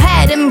anybody you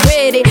had them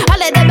pretty.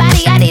 All of the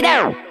body I need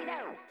out.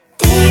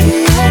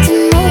 Didn't have to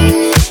moan it.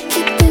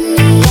 Keeping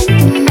me in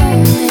the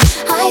moment.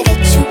 I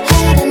that you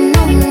hadn't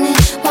known it.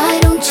 Why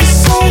don't you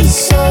say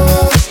so?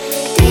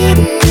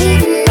 Didn't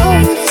even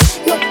notice.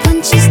 No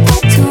punches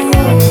that to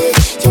roll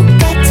with. You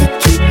got to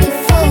keep me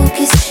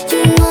focused.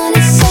 You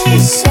wanna say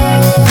so?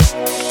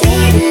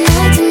 Didn't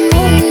have to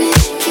moan it.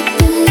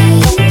 Keeping me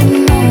in the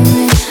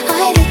moment. I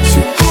that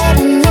you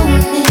hadn't known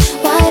it.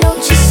 Why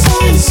don't you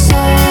say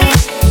so?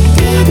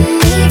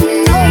 Didn't even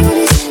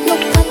notice. No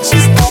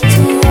punches that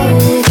to roll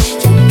with.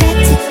 You got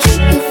to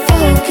keep me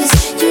focused.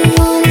 You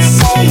wanna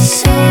say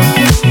so?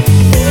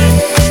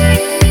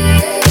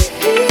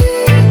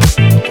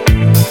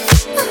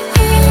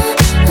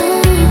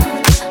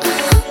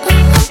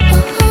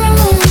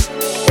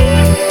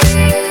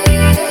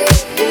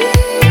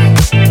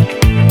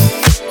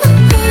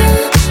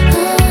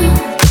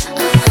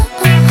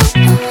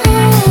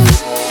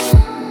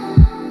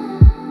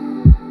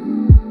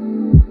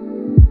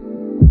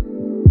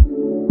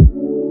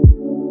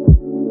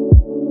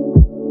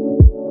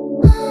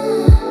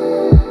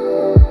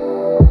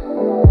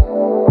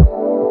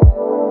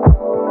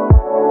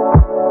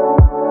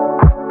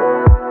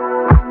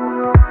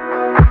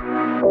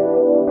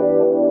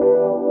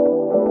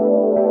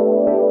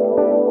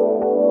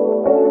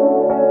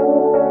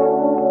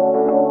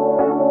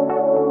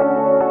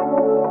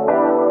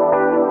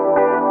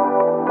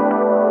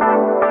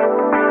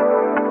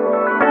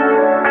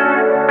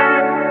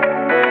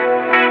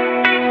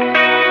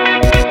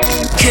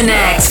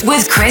 Connect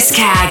with Chris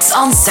Caggs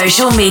on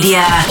social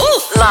media.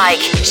 Like,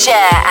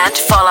 share and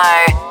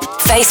follow.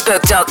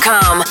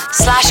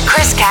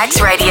 Facebook.com/Chris Caggs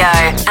Radio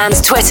and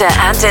Twitter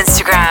and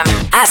Instagram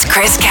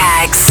 @Chris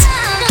Caggs.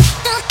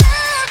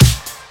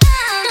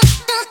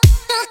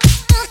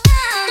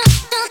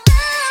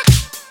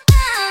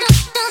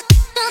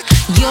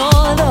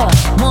 You're the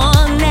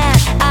one that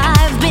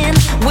I've been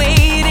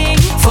waiting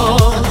for.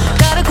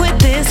 Gotta quit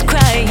this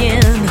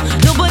crying.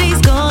 Nobody's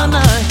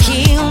gonna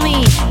heal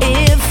me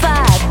if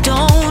I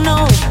don't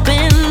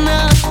open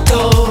the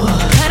door.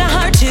 Kinda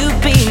hard to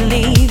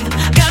believe.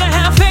 Gotta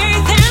have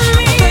faith in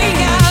me.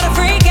 Freak out,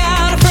 freak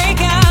out,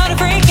 freak out,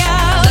 freak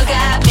out. Look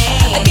at me.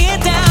 I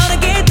get down, I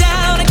get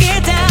down, I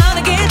get down.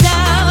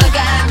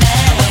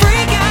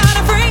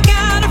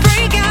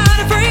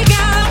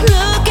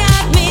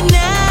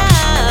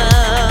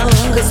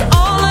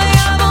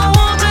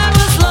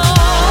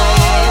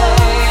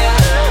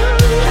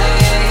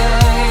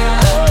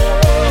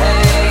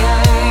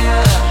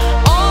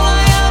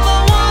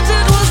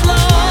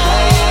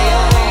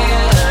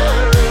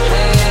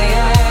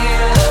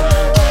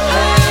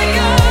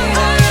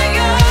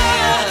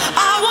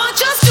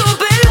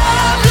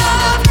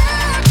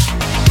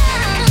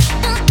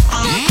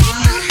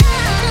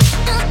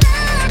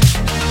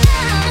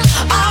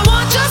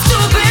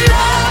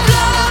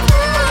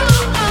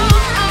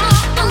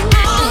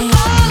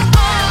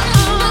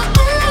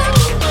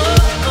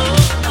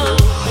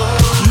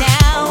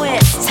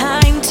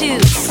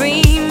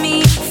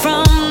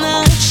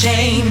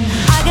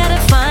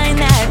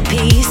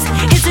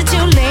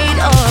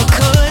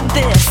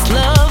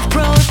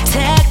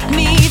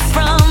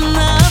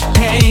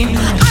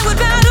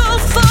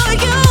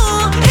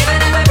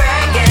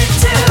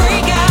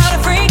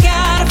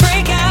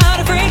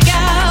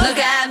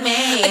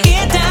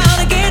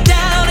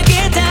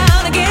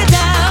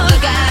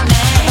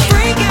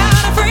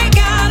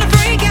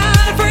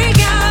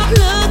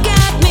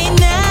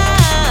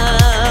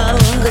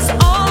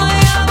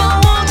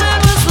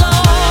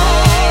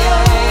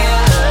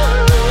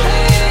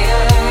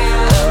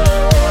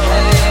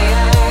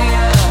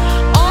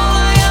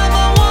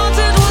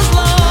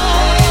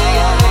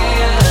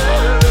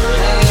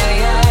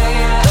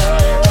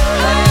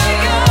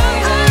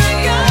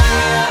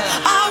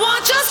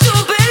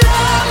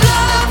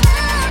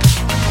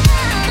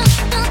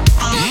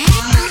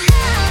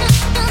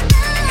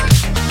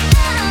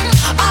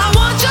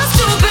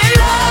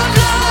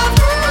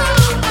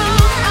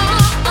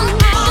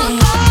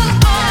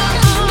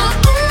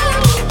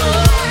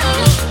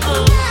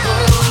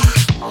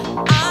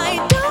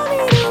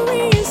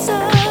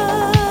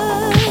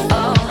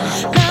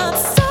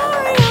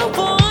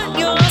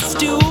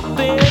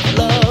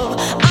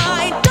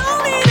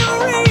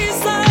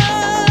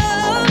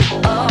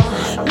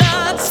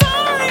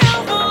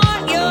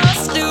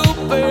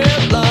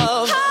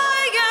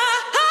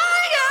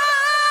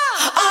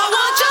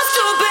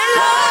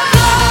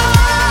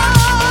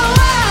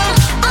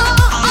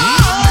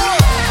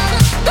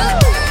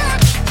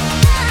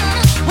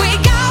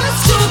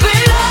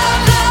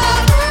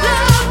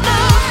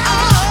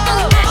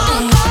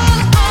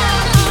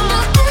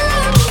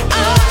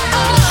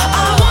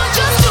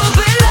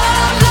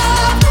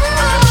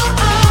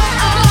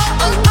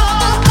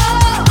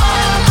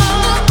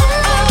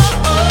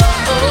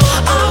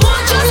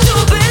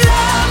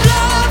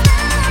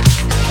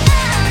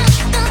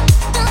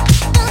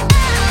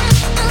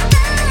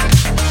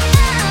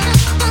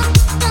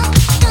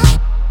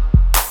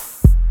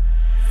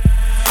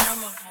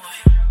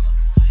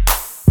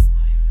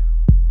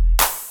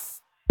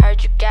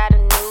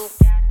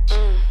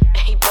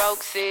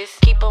 sis.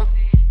 Keep 'em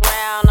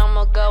round,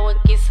 I'ma go and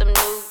get some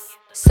new.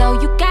 So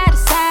you got a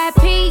side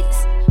piece,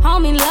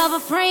 homie, lover,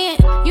 friend.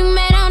 You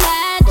met on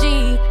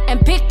IG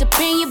and picked up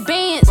in your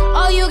Benz.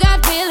 Oh, you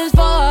got feelings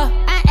for her,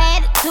 I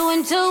added 2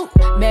 and 2.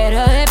 Met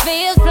her at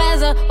Fields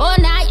Plaza, or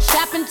night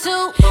shopping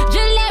too.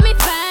 Just let me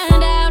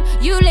find out,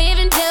 you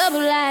living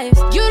double lives.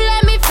 You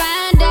let me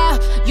find out,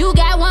 you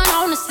got one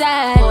on the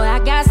side. Boy, I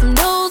got some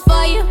news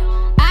for you,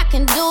 I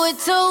can do it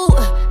too.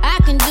 I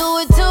can do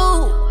it too,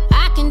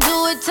 I can do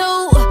it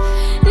too.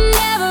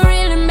 Never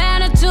really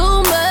mattered too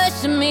much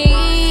to me.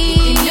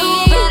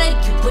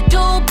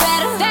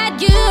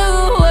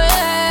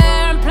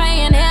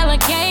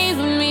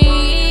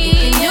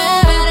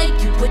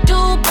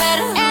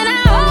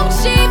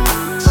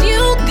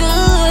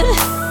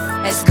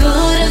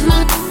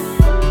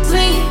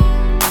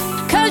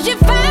 You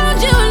found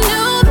you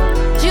new,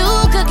 you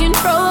could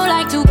control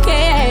like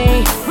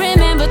 2K.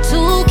 Remember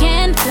 2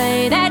 can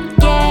play that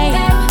game,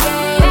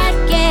 that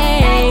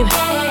game,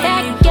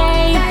 that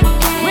game.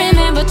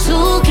 Remember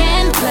 2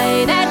 can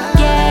play that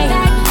game,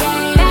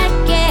 that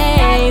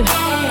game,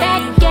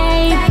 that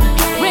game.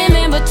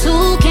 Remember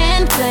 2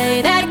 can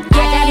play that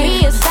game.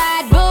 He a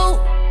side boo,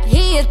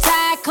 he a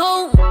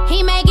tycoon.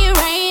 He make it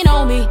rain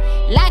on me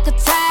like a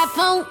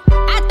typhoon.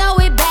 I throw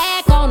it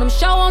back on him,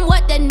 show him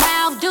what that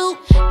mouth do.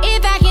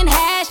 If I can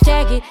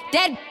hashtag it,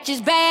 that bitch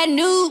is bad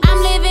news.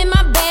 I'm living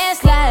my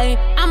best life,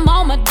 I'm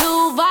on my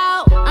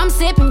Duval. I'm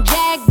sipping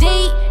Jack D,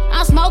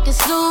 I'm smoking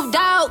Snoop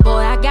Dogg.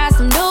 Boy, I got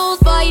some news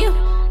for you,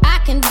 I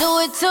can do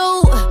it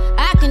too.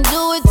 I can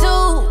do it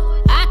too,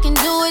 I can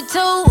do it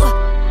too.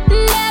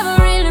 Never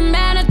really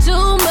mattered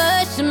too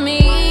much to me.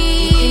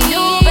 You can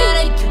do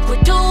better, you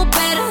would do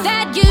better.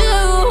 That you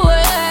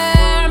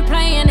were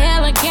playing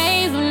hella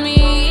games with me.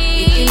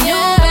 You can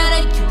do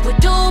better, you would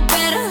do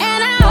better.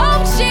 And I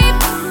hope she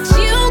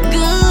you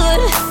good,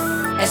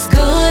 as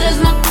good as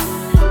my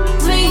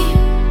me.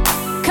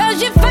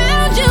 Cause you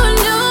found you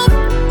new,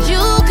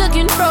 you could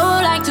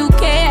control like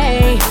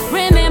 2K.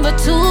 Remember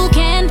 2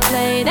 can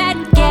play that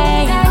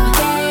game,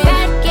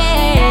 that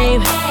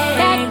game,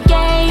 that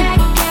game.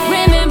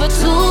 Remember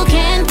 2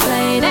 can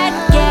play that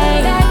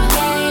game,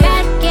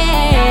 that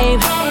game,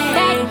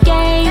 that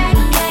game.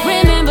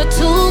 Remember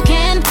 2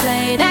 can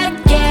play that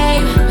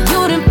game.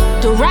 You done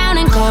f***ed around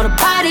and caught a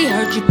body,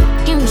 heard you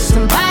f***ing with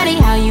somebody.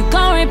 How you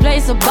gon'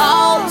 replace a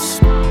boss?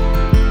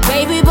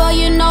 Baby boy,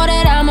 you know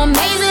that I'm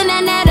amazing,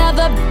 and that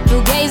other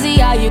fugazi.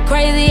 Are you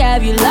crazy?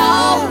 Have you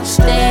lost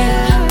it?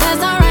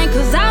 That's alright,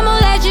 cause I'ma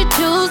let you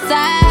choose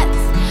sides.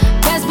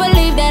 Best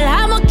believe that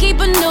I'ma keep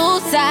a new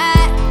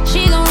side.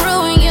 She gon'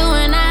 ruin you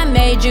and I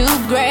made you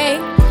great.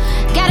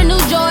 Got a new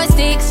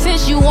joystick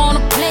since you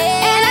wanna play.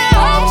 And I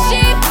hope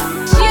she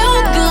you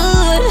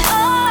good,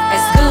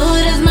 as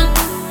good as my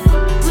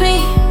me.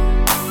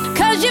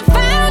 Cause you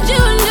found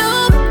you new,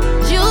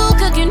 you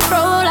could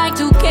control like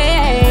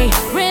 2K.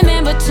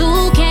 Remember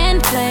 2 can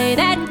play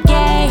that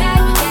game,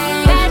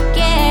 that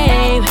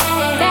game,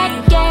 that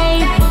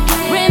game.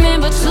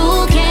 Remember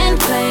 2 can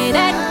play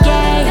that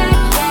game,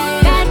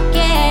 that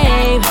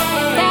game,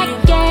 that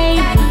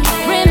game.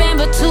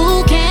 Remember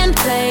 2 can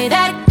play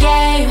that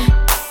game.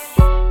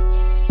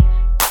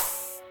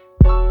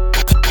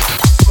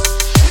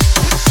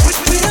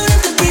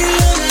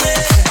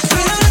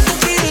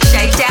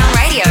 Shakedown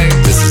Radio.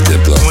 This is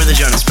Diplo. We're the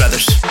Jonas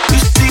Brothers.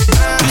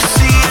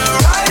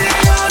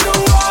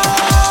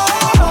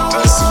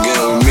 That's again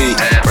with me,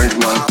 French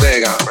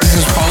Montega. This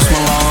is Post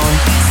Malone.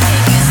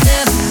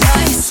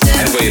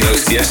 Everybody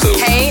knows Tiesto.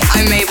 Hey,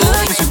 I'm Mabel.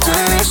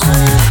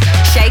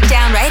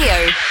 Shakedown Radio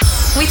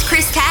with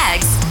Chris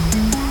Caggs.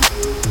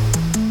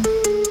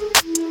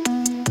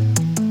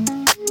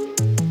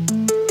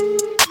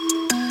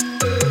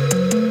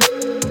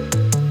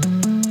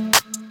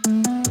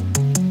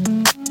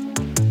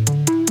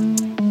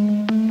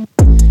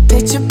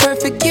 Picture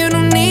perfect, you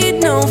don't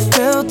need no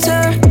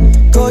filter.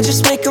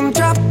 Gorgeous, make 'em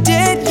drop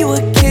dead, you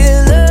a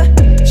killer.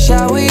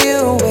 Shower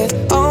you with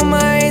all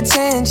my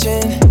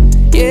attention.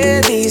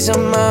 Yeah, these are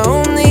my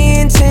only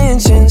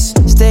intentions.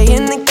 Stay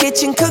in the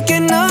kitchen,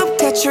 cooking up,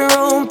 got your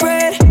own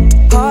bread.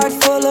 Heart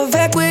full of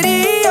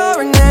equity,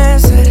 you're an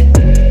asset.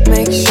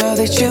 Make sure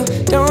that you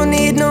don't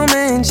need no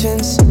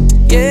mentions.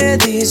 Yeah,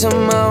 these are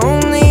my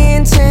only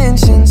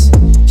intentions.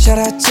 Shout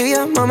out to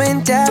your mom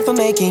and dad for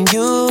making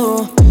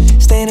you.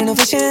 Standing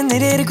ovation, they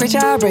did a great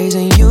job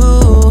raising you.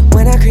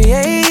 When I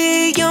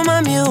create, you're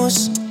my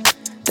muse.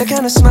 The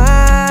kind of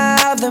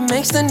smile that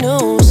makes the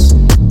news.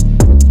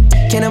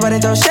 Can't nobody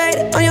throw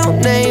shade on your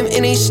name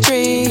in these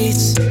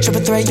streets.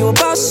 Triple threat, you a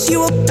boss,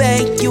 you a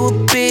bank, you a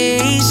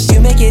beast.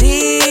 You make it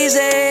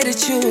easy to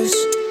choose.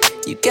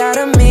 You got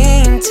a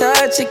mean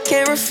touch, I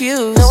can't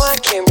refuse. No, I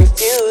can't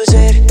refuse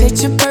it.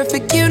 Picture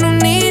perfect, you don't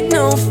need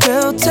no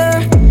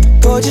filter.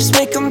 Gorgeous,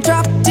 make 'em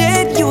drop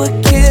dead, you a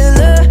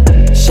killer.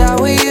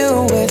 Shower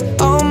you with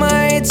all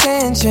my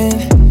attention.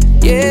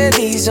 Yeah,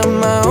 these are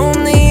my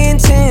only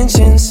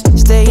intentions.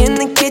 Stay in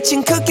the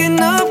kitchen, cooking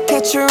up,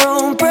 got your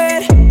own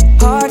bread.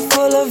 Heart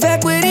full of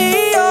equity,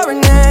 you're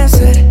an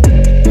asset.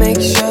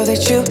 Make sure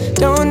that you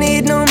don't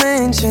need no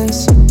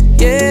mentions.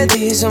 Yeah,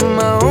 these are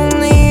my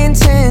only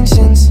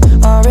intentions.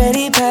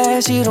 Already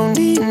passed, you don't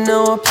need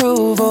no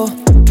approval.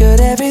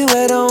 Good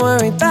everywhere, don't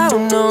worry about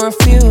no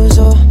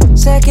refusal.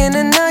 Second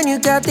to none, you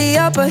got the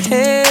upper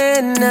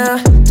hand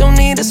now. Don't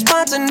need a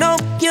sponsor, no,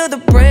 you're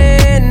the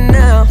brand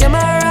now. You're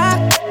my rock,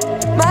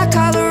 my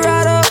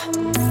Colorado.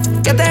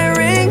 Got that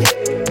ring,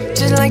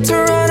 just like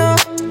Toronto.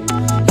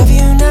 Love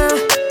you now,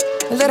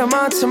 a little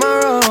more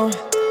tomorrow.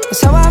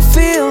 That's how I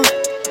feel.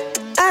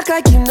 Act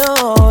like you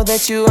know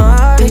that you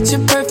are. Picture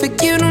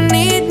perfect, you don't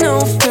need no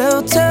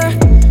filter.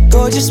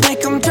 Gorgeous,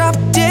 make them drop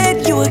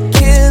dead, you a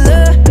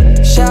killer.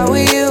 Shower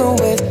you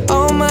with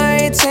all my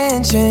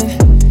attention.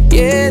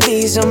 Yeah,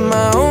 these are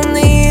my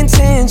only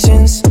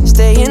intentions.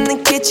 Stay in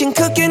the kitchen,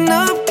 cooking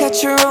up,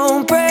 cut your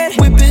own bread.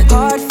 Whipping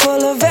heart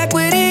full of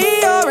equity,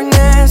 you're an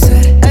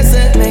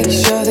asset. Make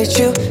sure that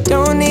you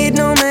don't need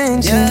no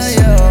mentions.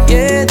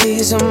 Yeah,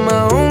 these are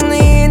my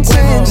only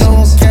intentions.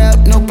 No cap,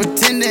 no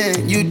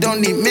pretending, you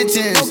don't need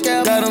mentions.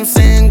 Got them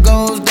saying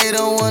goals, they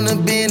don't wanna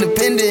be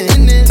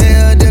independent.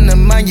 Tell them to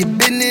mind your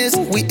business,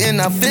 we in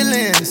our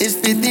feelings. It's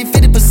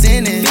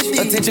 50-50%.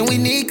 Attention, we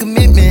need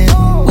commitment.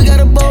 We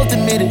gotta both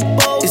admit it.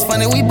 It's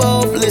funny, we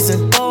both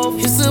listen.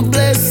 It's a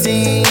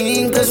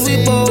blessing, cause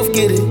we both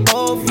get it.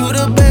 You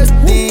the best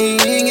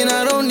thing, and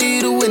I don't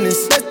need a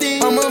witness.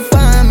 I'ma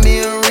find me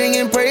a ring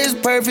and pray it's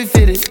perfect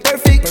fitted.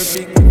 Perfect.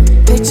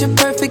 Picture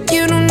perfect,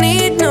 you don't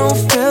need no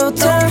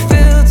filter.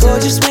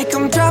 Gorgeous, make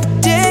them drop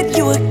dead,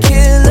 you a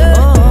killer.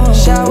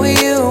 Shower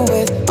you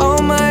with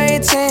all my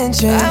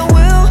attention. I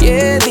will.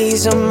 Yeah,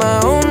 these are my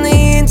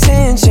only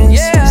intentions.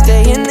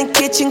 Stay in the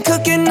kitchen,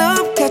 cooking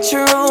up, cut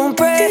your own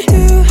bread.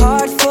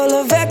 Heart full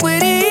of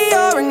equity,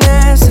 you're an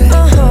asset.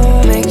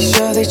 Make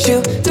sure that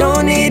you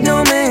don't need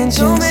no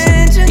mentions.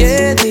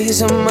 Yeah,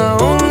 these are my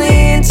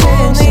only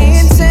intentions.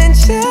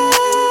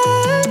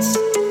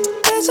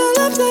 That's all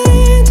I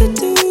plan to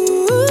do.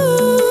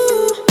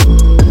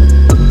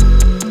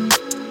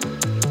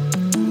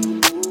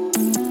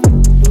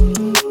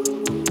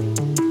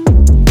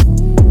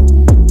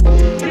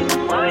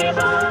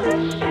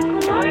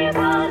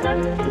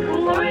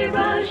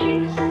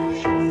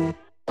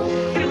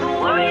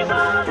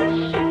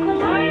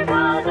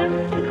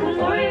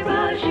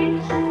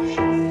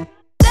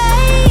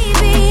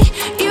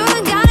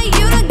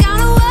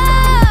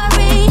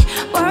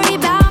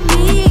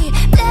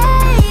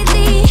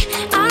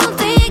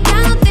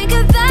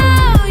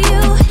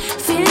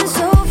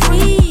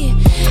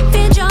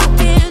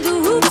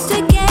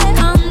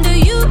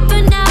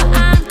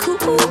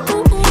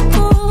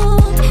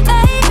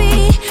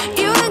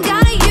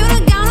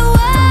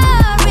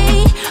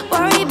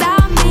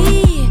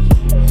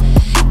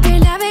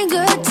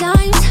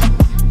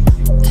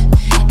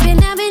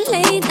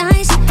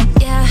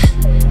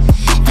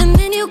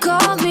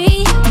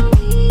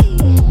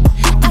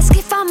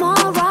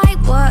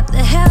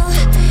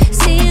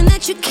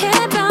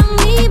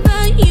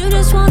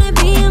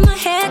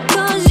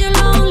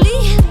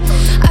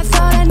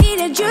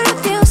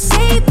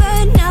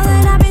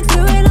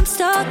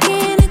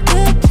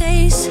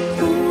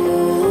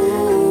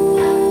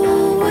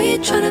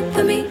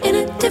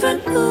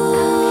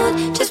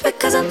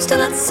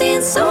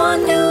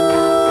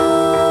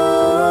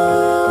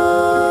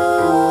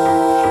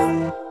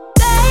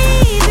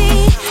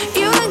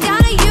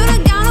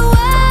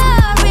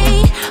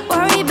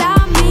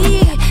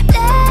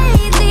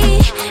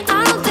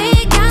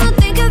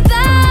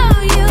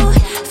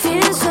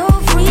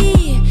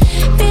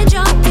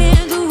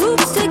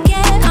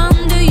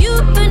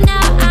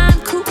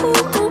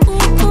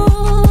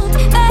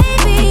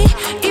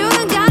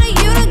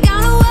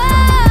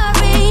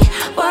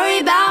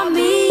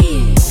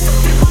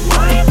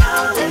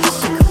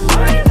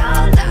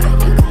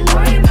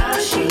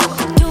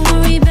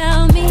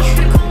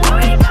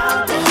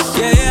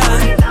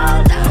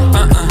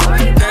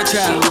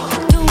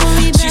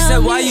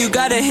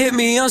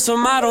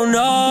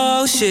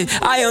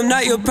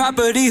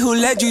 Property, who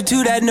led you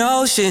to that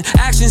notion?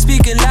 Action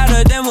speaking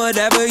louder than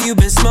whatever you've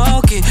been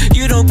smoking.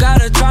 You don't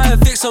gotta try and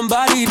fix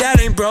somebody that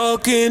ain't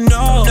broken,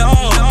 no.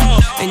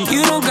 And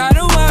you don't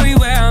gotta worry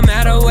where I'm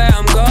at or where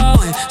I'm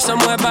going.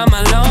 Somewhere by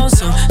my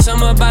lonesome,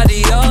 somewhere by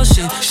the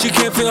ocean. She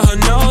can't feel her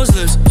nose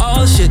lips,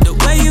 oh shit. The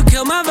way you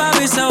kill my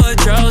vibe is so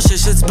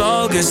atrocious, it's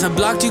bogus. I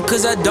blocked you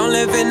cause I don't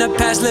live in the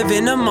past, live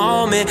in the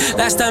moment.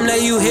 Last time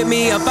that you hit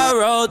me up, I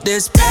wrote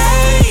this.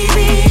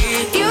 Baby,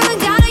 you don't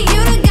gotta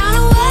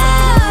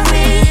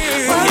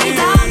worry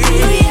about me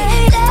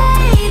lately.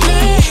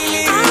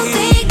 I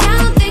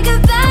don't think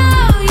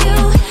about you.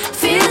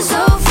 Feeling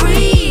so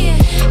free.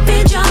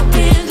 Been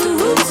jumping through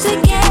hoops to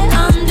get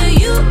under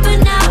you, but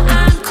now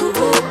I'm cool.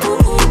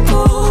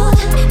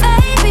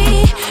 Baby,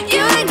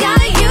 you ain't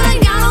gotta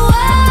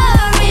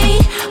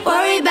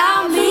worry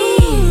about me.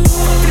 You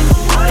can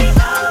worry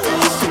about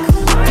this, you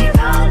can worry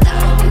about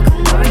that, you can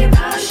worry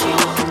about shit.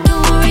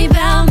 Don't worry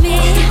about me.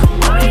 You can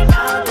worry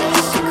about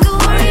this, you can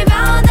worry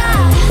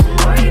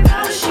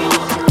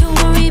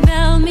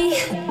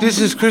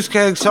is Chris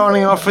Cagg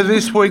signing off for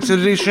this week's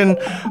edition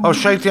of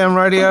Shakedown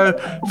Radio.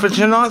 For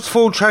tonight's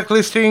full track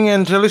listing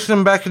and to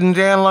listen back and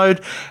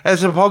download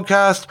as a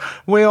podcast,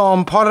 we're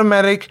on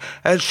Podomatic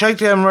at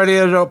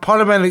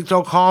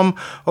shakedownradio.podomatic.com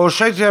or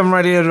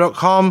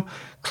shakedownradio.com.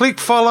 Click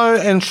follow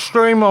and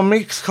stream on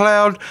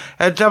Mixcloud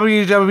at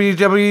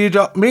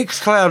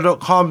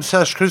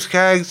www.mixcloud.com/Chris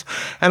Caggs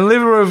and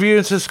leave a review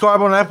and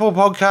subscribe on Apple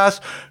Podcasts,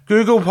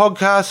 Google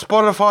Podcasts,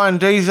 Spotify and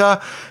Deezer.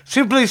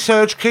 Simply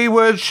search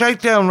keyword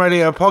Shakedown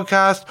Radio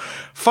Podcast.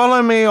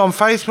 Follow me on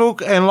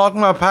Facebook and like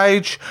my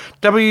page,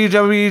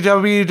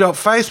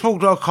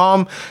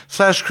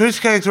 www.facebook.com/Chris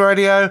Caggs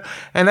Radio,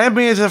 and add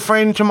me as a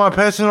friend to my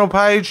personal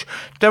page,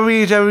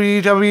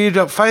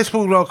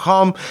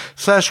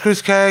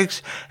 www.facebook.com/Chris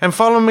Caggs, and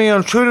follow me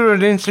on Twitter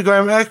and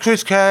Instagram at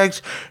Chris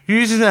Caggs,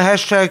 using the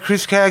hashtag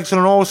Chris Caggs on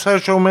all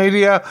social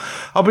media.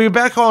 I'll be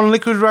back on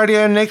Liquid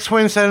Radio next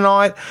Wednesday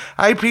night,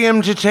 8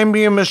 p.m. to 10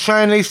 p.m.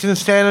 Australian Eastern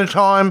Standard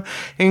Time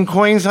in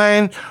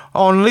Queensland,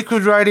 on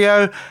Liquid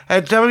Radio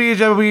at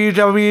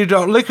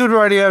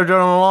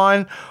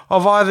www.liquidradio.online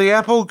or via the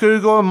Apple,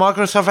 Google and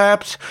Microsoft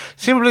apps.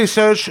 Simply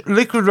search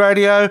Liquid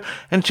Radio.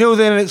 Until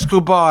then, it's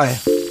goodbye.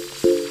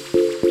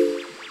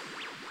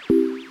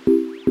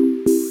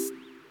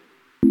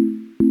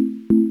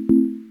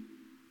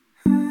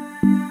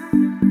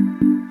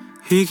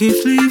 He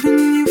keeps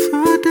leaving you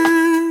for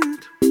dead.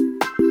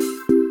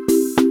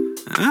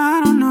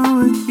 I don't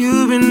know what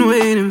you've been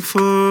waiting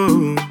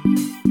for.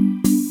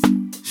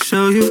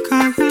 So you've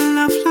got your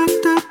love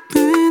locked up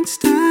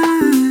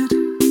instead,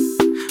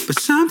 but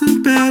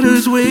something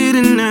better's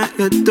waiting at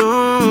your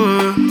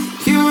door.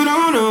 You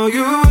don't know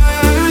your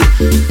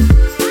worth,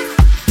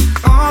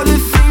 all the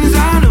things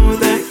I know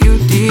that you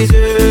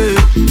deserve.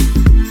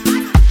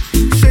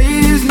 Say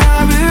it's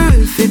not real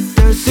if it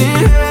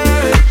doesn't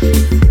hurt.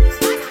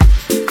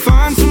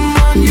 Find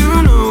someone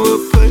you know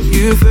will put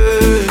you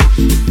first.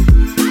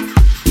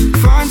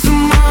 Find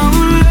someone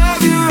who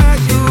love you at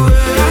your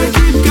worst.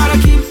 Gotta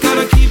keep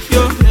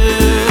your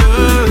head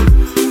up.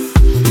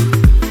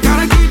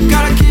 Gotta keep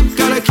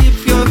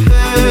your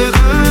head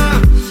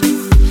up.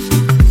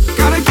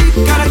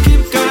 Gotta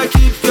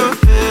keep your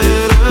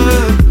head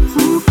up.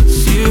 Who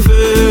puts you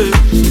first?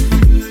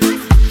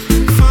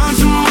 Find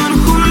someone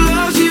who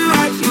loves you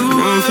at your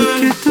worst. Don't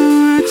forget the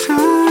words I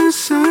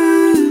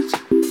said.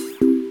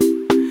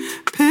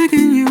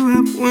 Picking you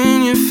up when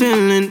you're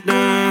feeling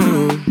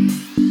down.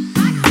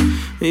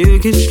 You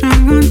get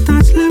strong on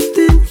thoughts left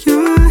in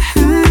your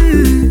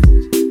head.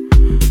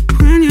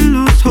 When you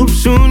lost hope,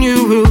 soon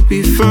you will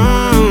be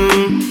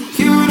found.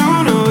 You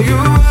don't know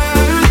your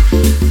worth,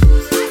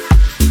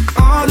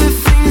 all the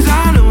things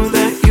I know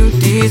that you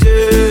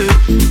deserve.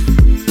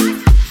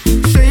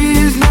 Say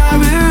it's not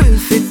real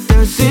if it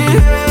doesn't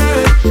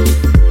hurt.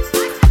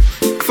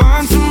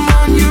 Find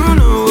someone you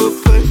know will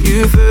put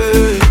you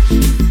first.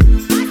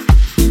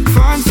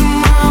 Find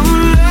someone who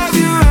love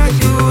you at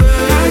your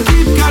worst.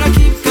 Gotta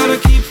keep your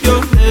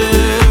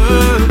head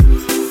up.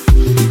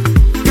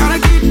 Gotta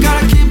keep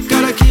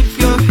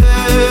your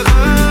head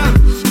up.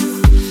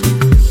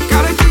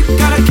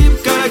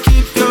 Gotta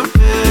keep your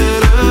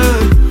head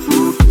up. Who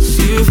puts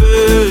you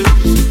first?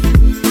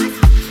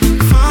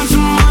 Find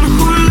someone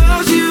who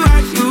loves you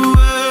at your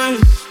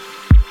worst.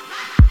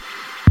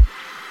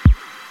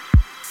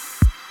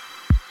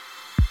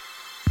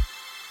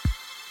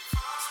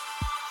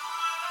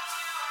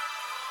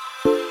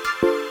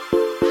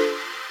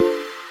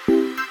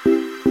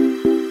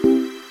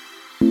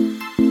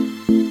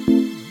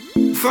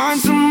 Find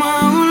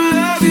someone who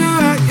love you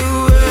at your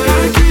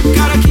worst.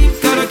 Gotta keep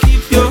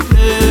your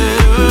head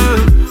up.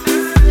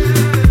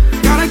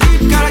 Gotta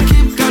keep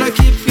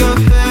your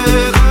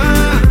head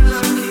up.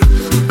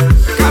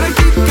 Gotta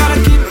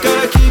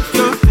keep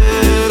your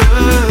head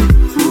up.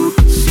 Who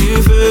puts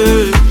you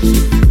first?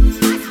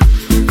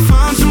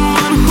 Find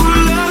someone who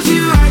loves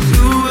you at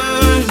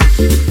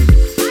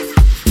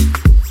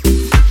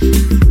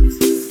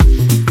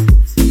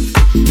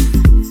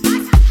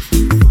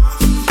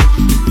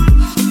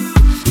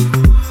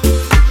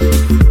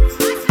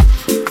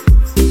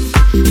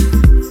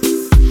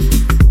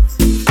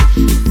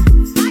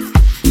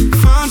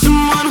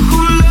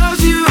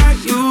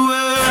your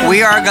worst.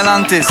 We are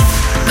Galantis.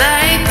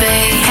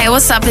 Baby. Hey,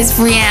 what's up? It's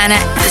Rihanna.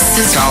 This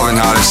is Calvin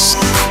Harris.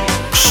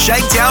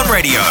 Shakedown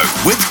Radio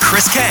with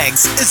Chris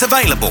Caggs is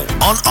available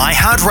on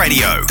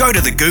iHeartRadio. Go to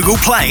the Google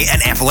Play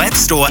and Apple App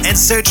Store and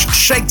search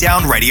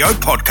Shakedown Radio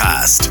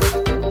Podcast.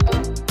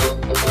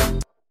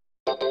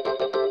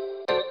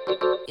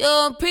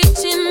 You're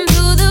preaching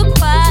to the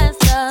choir,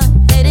 stop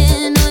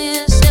hating on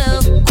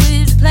yourself.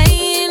 Quit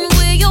playing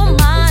with your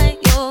mind,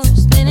 you're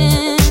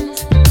spinning.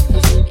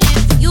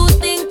 If you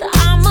think that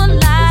I'm a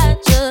lie,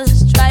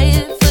 just try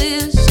it for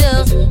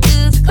yourself.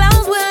 The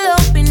clouds will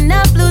open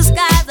up, blue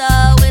skies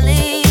are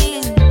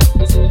willing.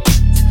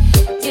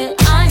 Yeah,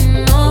 I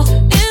know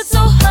it's so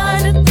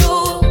hard to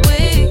throw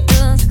away.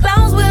 The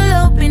clouds will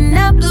open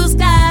up, blue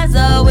skies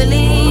are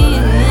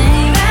willing.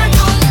 Back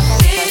on the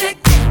feet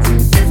again,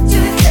 lift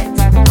your head,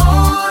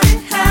 hold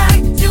it high.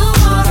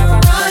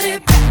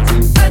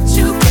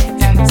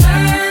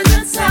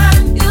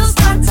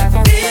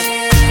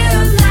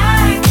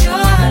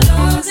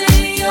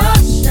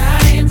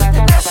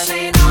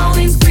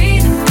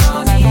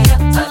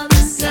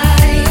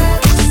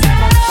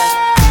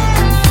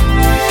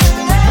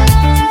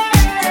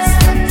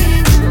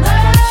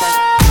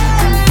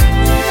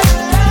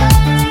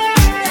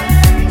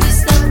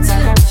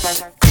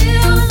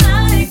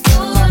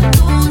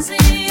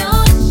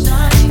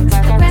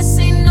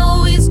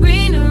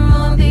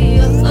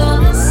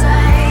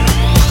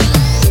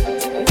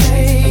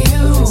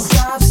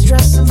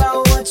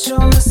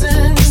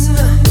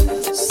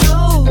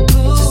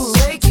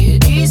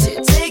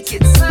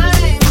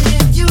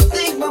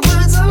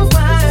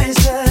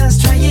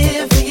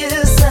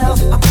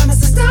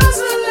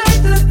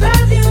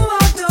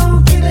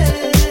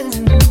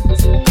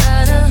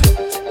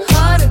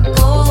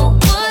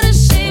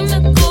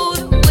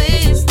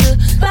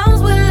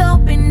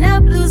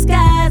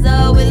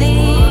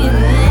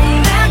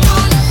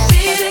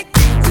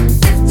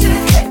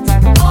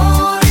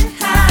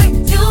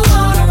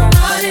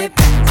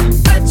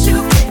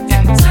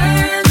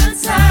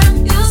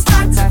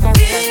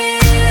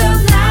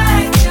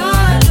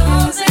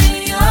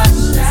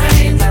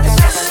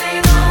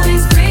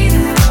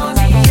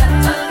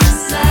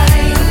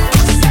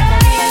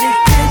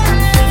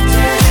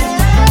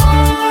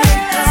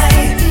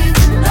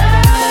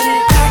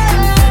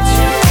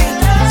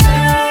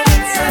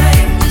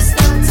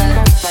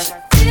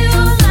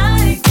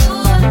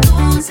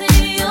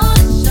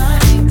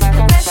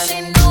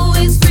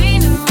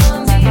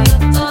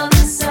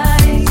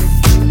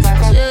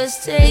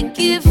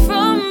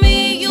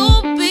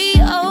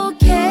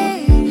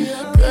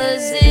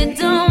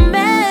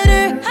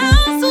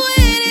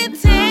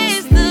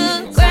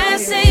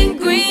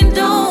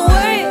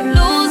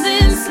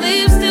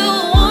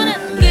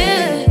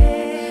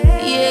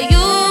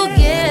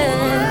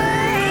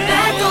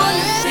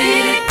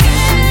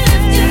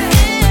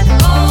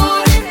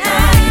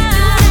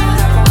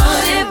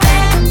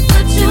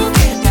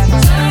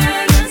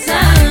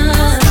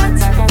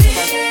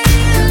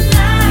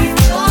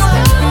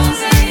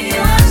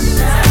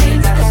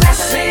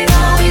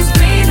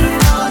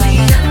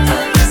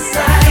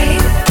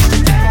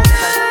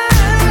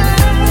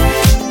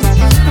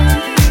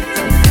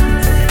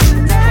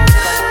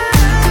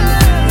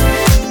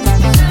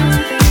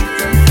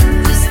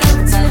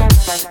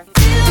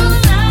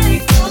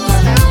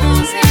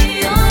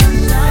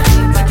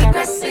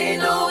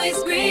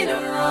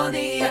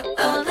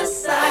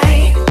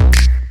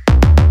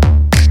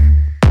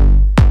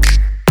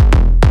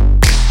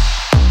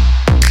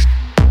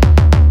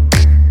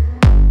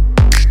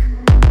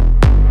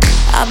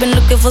 I've been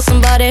looking for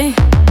somebody,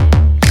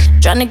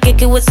 tryna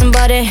kick it with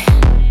somebody.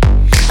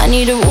 I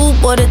need a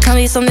rude boy to tell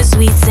me something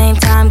sweet. Same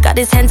time, got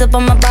his hands up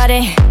on my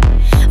body.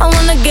 I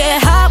wanna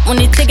get hot when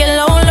he take it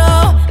low,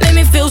 low. Make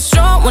me feel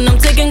strong when I'm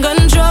taking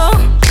control.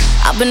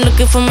 I've been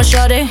looking for my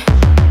shorty,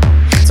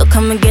 so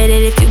come and get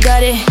it if you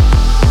got it.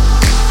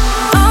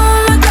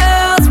 All my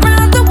girls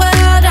round the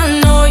world, I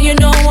know you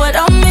know what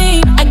I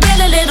mean. I get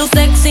a little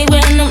sexy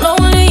when I'm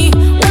lonely.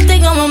 One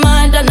thing on my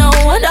mind, I know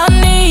what I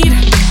need.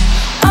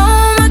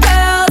 All my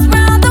girls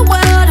round the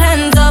world,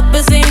 hands up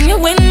and sing it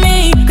with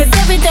me. Cause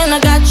everything I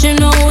got, you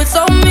know it's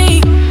on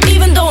me.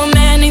 Even though a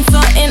man ain't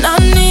something I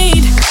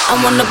need. I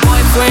want a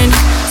boyfriend,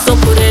 so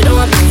put it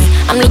on me.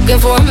 I'm looking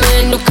for a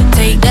man who could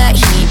take that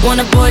heat.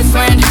 Want a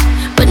boyfriend,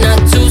 but not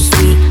too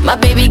sweet. My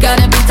baby got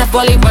a beat up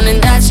while he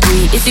running that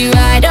street. Is he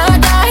ride or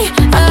die?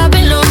 I've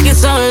been looking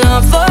so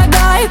long for a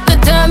guy who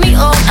could turn me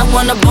on. I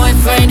want a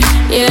boyfriend,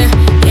 yeah,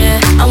 yeah.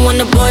 I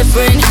want a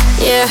boyfriend,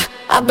 yeah.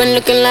 I've been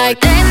looking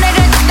like dang,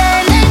 nigga,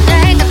 dang, dang,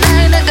 dang,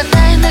 dang, nigga,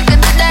 dang, nigga,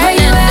 dang. Where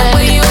you at?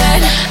 Where you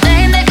at?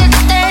 Dang, nigga,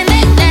 dang,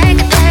 dang, dang,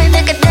 dang,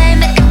 nigga, dang,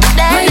 nigga,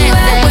 dang. Where you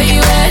at? Where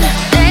you at?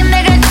 Dang,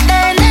 nigga,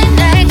 dang, dang,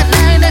 dang,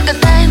 dang, nigga,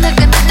 dang,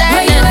 nigga, dang.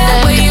 Where you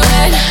at? Where you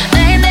at?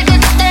 Dang, nigga,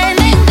 dang,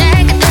 dang,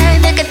 dang, dang,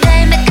 nigga,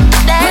 dang, nigga,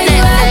 dang. Where you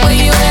at? Where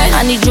you at?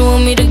 I need you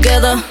and me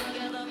together.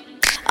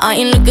 I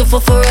ain't looking for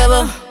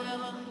forever.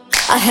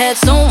 I had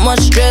so much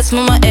stress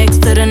from my ex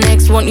to the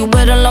next one. You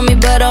better love me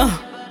better.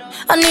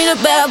 I need a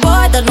bad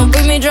boy that don't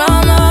bring me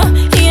drama.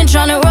 He ain't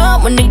tryna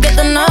run when they get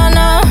the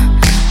nana.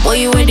 Boy,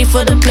 you ready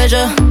for the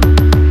pleasure?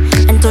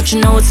 And don't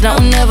you know it's now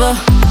or never?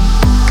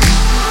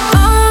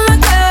 All my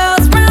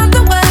girls round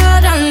the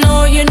world, I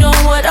know you know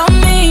what I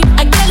mean.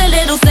 I get a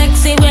little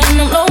sexy when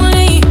I'm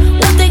lonely.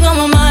 One thing on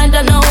my mind,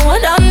 I know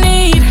what I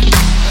need.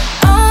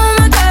 All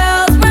my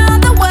girls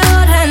round the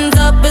world, hands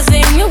up and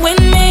sing it with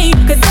me.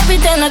 Cause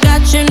everything I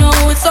got, you know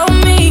it's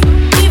on me.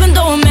 Even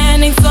though a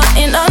man ain't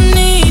something I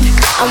need.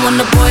 I want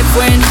a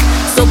boyfriend,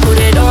 so put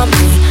it on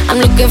me.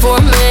 I'm looking for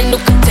a man who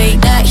can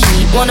take that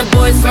heat. Want a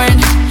boyfriend,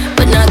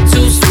 but not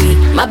too sweet.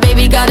 My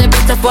baby got a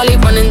bit tough while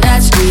he running that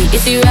street.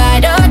 Is he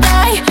ride or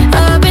die?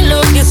 I've been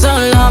looking so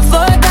long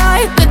for a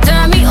guy who could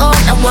turn me on.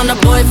 I want a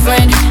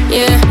boyfriend,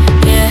 yeah,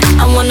 yeah.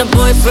 I want a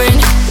boyfriend,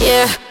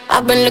 yeah.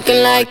 I've been looking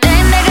like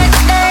dang, nigga,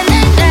 dang,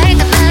 dang, dang,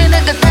 dang,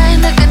 nigga, dang,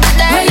 nigga,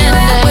 dang. Where you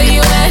at? Where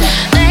you at?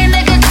 Dang,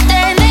 nigga,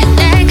 dang, dang,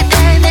 dang,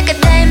 dang, nigga,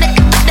 dang, nigga,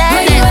 dang.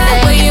 Where you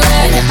at? Where you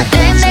at?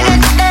 Dang, nigga,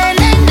 dang,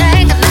 dang,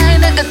 dang, dang,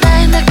 nigga,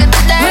 dang, nigga,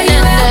 dang. Where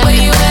you at? Where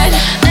you at?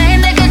 Dang,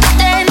 nigga,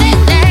 dang, dang,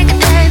 dang,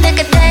 dang,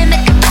 nigga, dang,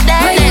 nigga,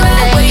 dang. Where you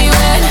at? Where you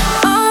at?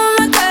 All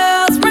my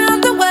girls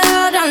round the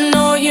world, I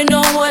know you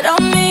know what I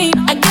mean.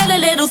 I get a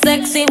little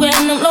sexy when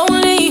I'm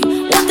lonely.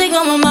 One thing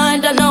on my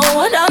mind, I know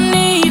what I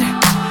need.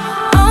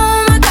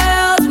 All my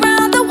girls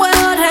round the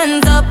world,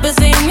 hands up and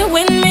sing it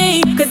with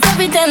me. Cause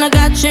everything I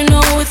got, you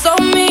know it's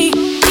on me.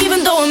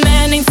 Even though a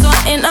man ain't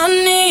something I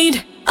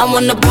need. I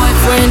want a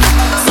boyfriend,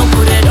 so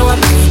put it on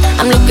me.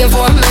 I'm looking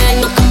for a man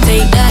who can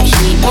take that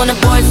heat. Want a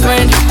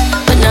boyfriend,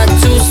 but not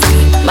too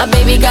sweet. My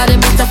baby got a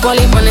bit tough while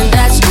he running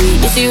that street.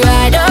 Is he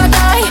ride or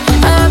die?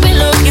 I've been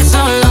looking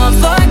so long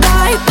for a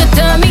guy who could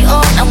turn me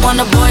on. I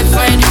want a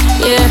boyfriend,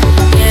 yeah,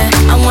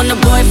 yeah. I want a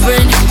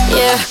boyfriend,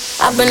 yeah.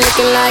 I've been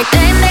looking like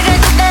dang, nigga,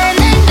 dang,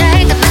 dang,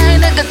 dang, dang,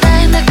 nigga,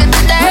 dang, nigga,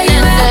 dang. Where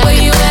you at? Where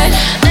you at?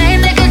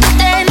 Dang, nigga,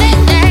 dang, dang,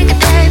 dang,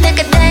 dang,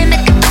 nigga, dang,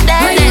 nigga,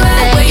 dang. Where you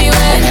at? Where you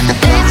at?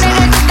 Dang,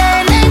 nigga,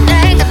 dang, dang,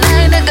 dang,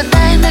 dang, nigga,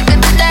 dang, nigga,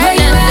 dang. Where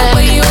you at?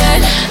 Where you at?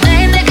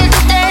 Dang, nigga,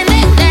 dang,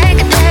 dang, dang,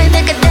 dang,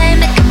 nigga, dang,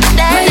 nigga,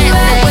 dang. Where you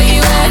at? Where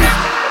you at?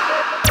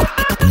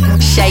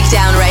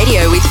 Shakedown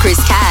Radio with Chris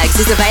Caggs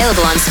is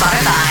available on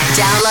Spotify.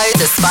 Download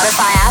the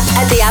Spotify app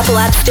at the Apple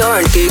App Store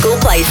and Google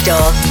Play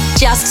Store.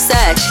 Just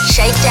search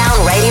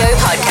Shakedown Radio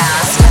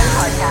Podcast.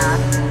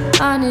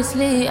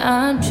 Honestly,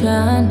 I'm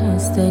trying to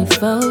stay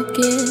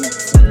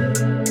focused.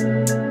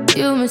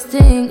 You must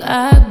think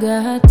I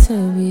got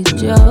to be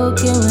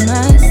joking when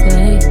I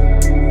say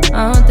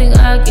I don't think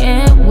I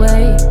can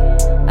wait.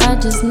 I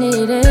just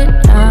need it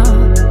now.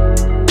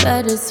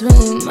 Better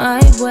swing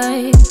my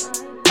way.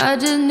 I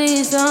just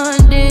need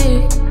some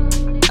dick.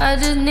 I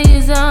just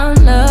need some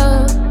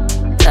love.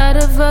 Tired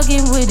of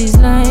fucking with these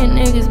lying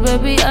niggas,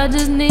 baby. I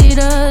just need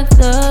a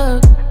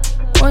thug.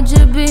 Won't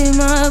you be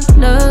my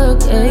plug,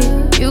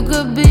 ayy? You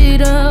could be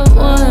the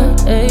one,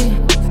 ayy.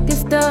 Get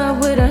started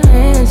with a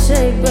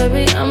handshake,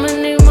 baby. I'ma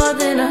need more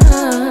than a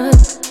hug.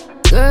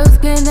 Girls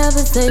can't never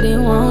say they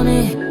want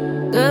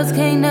it. Girls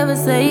can't never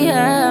say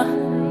yeah.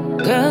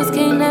 Girls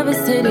can't never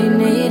say they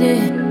need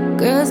it.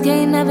 Girls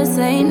can't never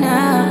say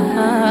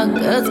nah.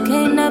 Girls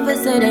can't never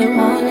say they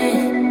want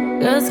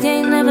it. Girls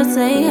can't never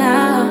say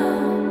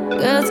how.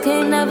 Girls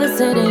can't never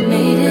say they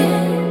need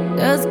it.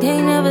 Girls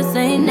can't never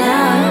say nah.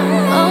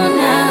 Oh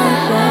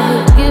nah,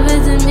 baby, give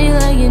it to me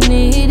like you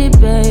need it,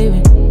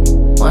 baby.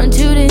 Want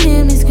you to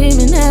hear me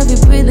screaming heavy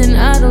breathing.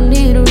 I don't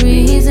need a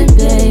reason,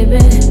 baby.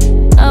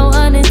 I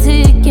want it till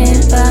you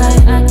can't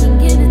fight. I can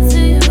get it to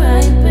you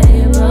right,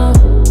 baby.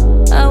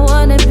 I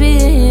wanna be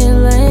a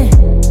healing.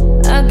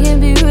 I can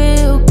be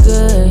real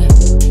good.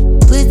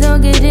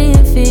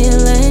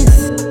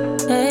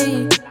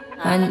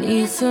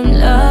 some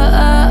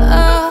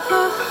love.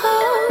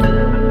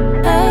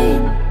 Ay,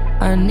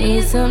 I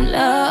need some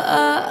love.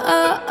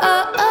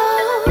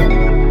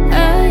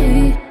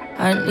 Ay,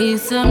 I need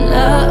some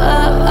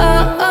love.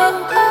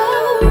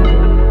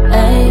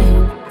 Ay,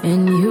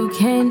 and you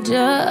can't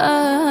judge.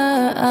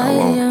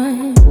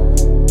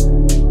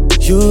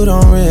 You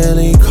don't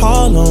really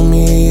call on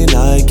me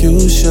like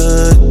you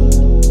should.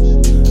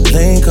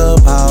 Link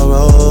up, I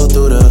roll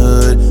through the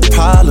hood.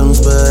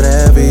 Problems, but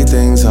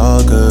everything's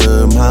all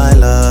good. My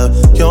love,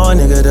 your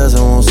nigga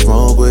doesn't want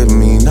smoke with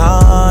me.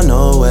 Nah,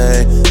 no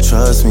way.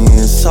 Trust me,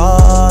 it's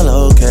all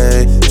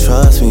okay.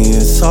 Trust me,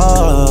 it's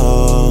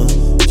all.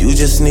 You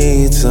just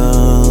need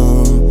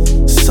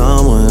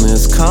someone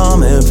that's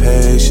calm and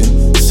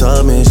patient.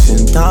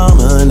 Submission,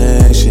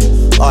 domination.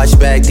 Arch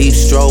back, deep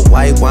stroke,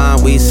 white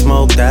wine, we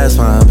smoke. That's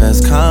my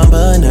best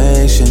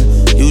combination.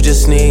 You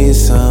just need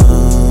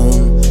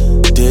some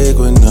dick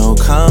with no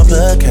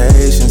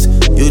complications.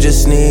 You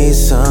just need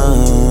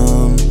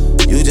some.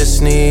 You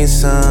just need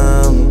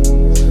some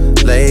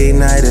late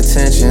night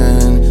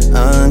attention,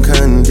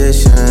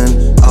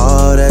 unconditioned.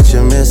 All that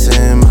you're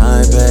missing,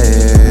 my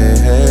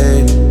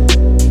babe.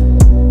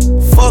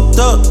 Fucked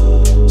up,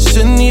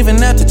 shouldn't even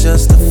have to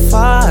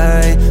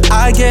justify.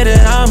 I get it,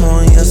 I'm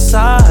on your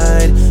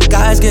side.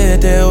 Guys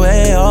get their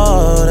way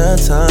all the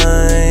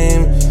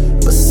time.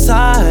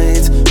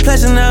 Besides,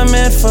 pleasure not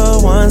meant for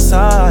one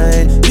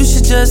side. You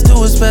should just do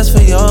what's best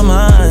for your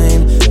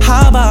mind.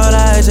 How about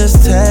I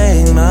just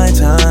take my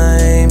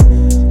time?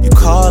 You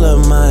call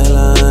up my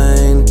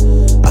line,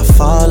 I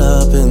fall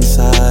up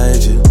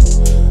inside you.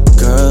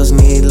 Girls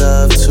need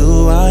love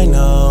too, I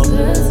know.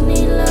 Girls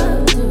need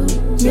love too,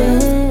 yeah.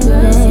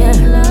 Girls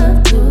need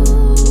love too.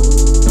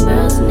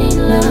 Girls need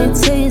love. Let me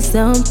tell you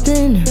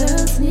something.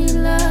 Girls need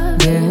love.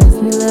 Girls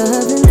need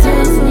love and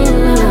girls need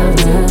love.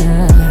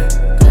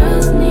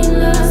 Girls need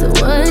love. So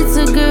what's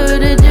a girl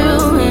to do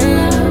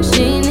when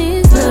she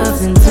needs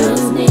love and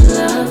girls need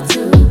love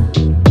too?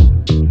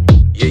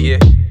 Yeah, yeah, yeah.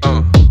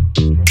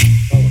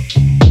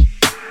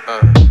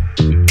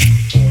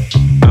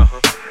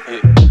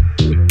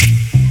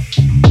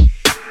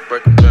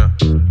 Break 'em down.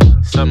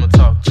 Someone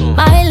talk to him.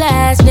 My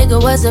last nigga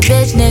was a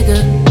bitch nigga.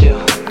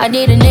 I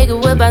need a nigga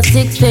with about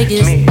 6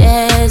 figures.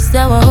 Yeah,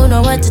 someone who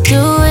know what to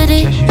do with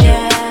it.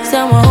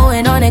 Someone who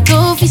ain't on that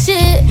goofy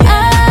shit.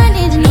 I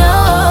need to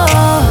know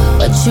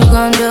what you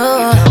gon'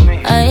 do.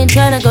 I ain't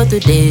tryna go through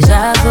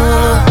deja vu.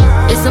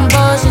 It's some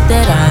bullshit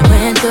that I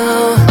went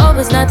through. Hope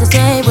it's not the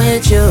same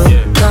with you.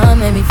 Come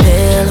make me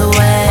feel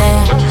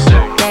away.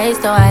 Days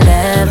though I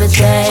never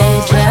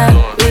change. Yeah,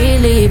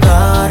 relieve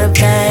all the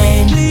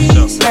pain.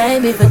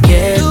 Make me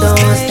forget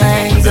those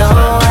things.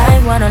 Oh, I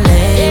wanna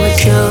lay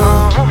with you.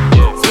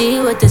 See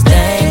what this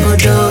thing will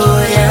do,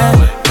 yeah.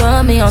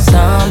 Put me on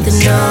something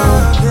new.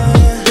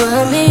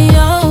 Put me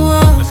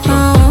on, cause I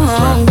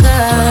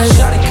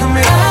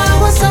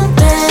want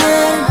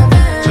something.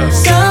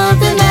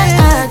 Something that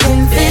I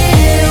can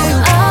feel.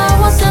 I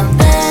want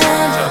something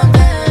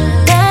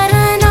that I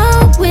know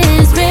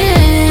is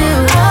real.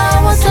 I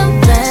want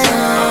something.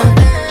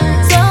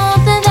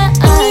 Something that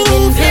I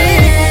can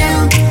feel.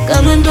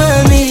 Come and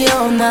put me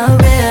on the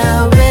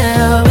real.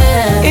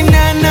 And I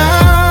know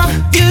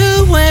you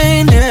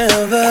ain't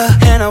never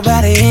had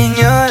nobody in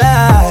your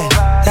life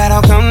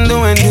that'll come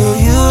through and do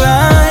you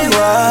right.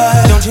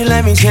 Why don't you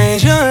let me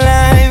change your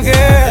life,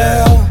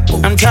 girl?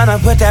 I'm tryna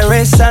put that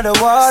wrist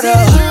underwater.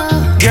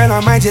 Girl, I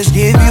might just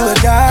give you a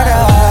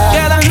daughter.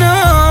 Girl, I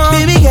know,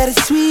 baby, got it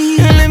sweet.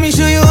 Let me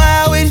show you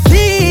how it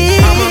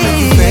feels. I'ma make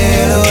you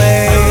fade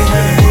away.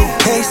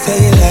 Taste till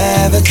you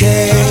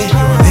levitate.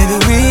 Baby,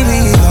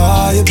 relieve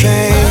all your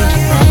pain.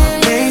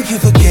 Make you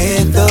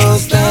forget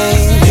those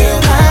things. Girl,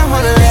 I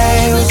wanna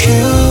lay with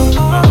you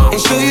and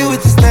show you what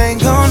this thing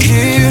gon' do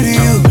to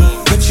you.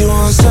 Put you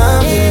on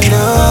something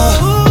new.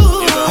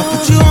 I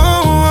put you on.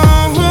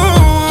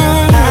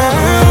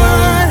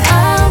 I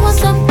want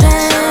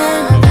something.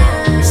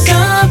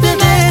 Something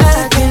that I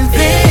can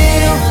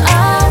feel. I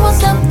want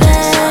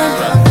something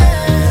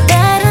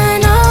that I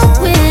know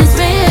is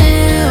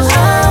real. I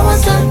want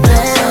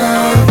something.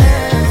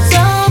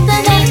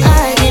 Something that I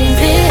can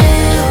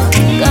feel.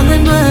 Come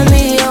and put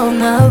me on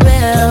the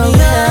real.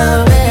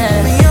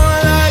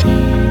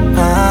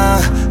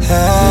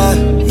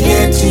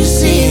 Can't you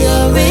see the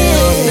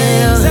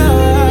real?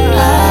 I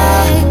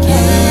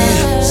can.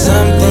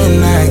 Something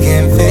I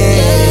can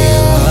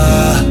feel.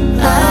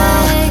 I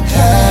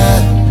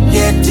have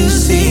yet to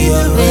see a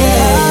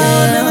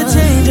real. Never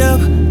change up.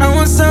 I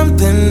want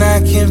something I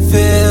can feel.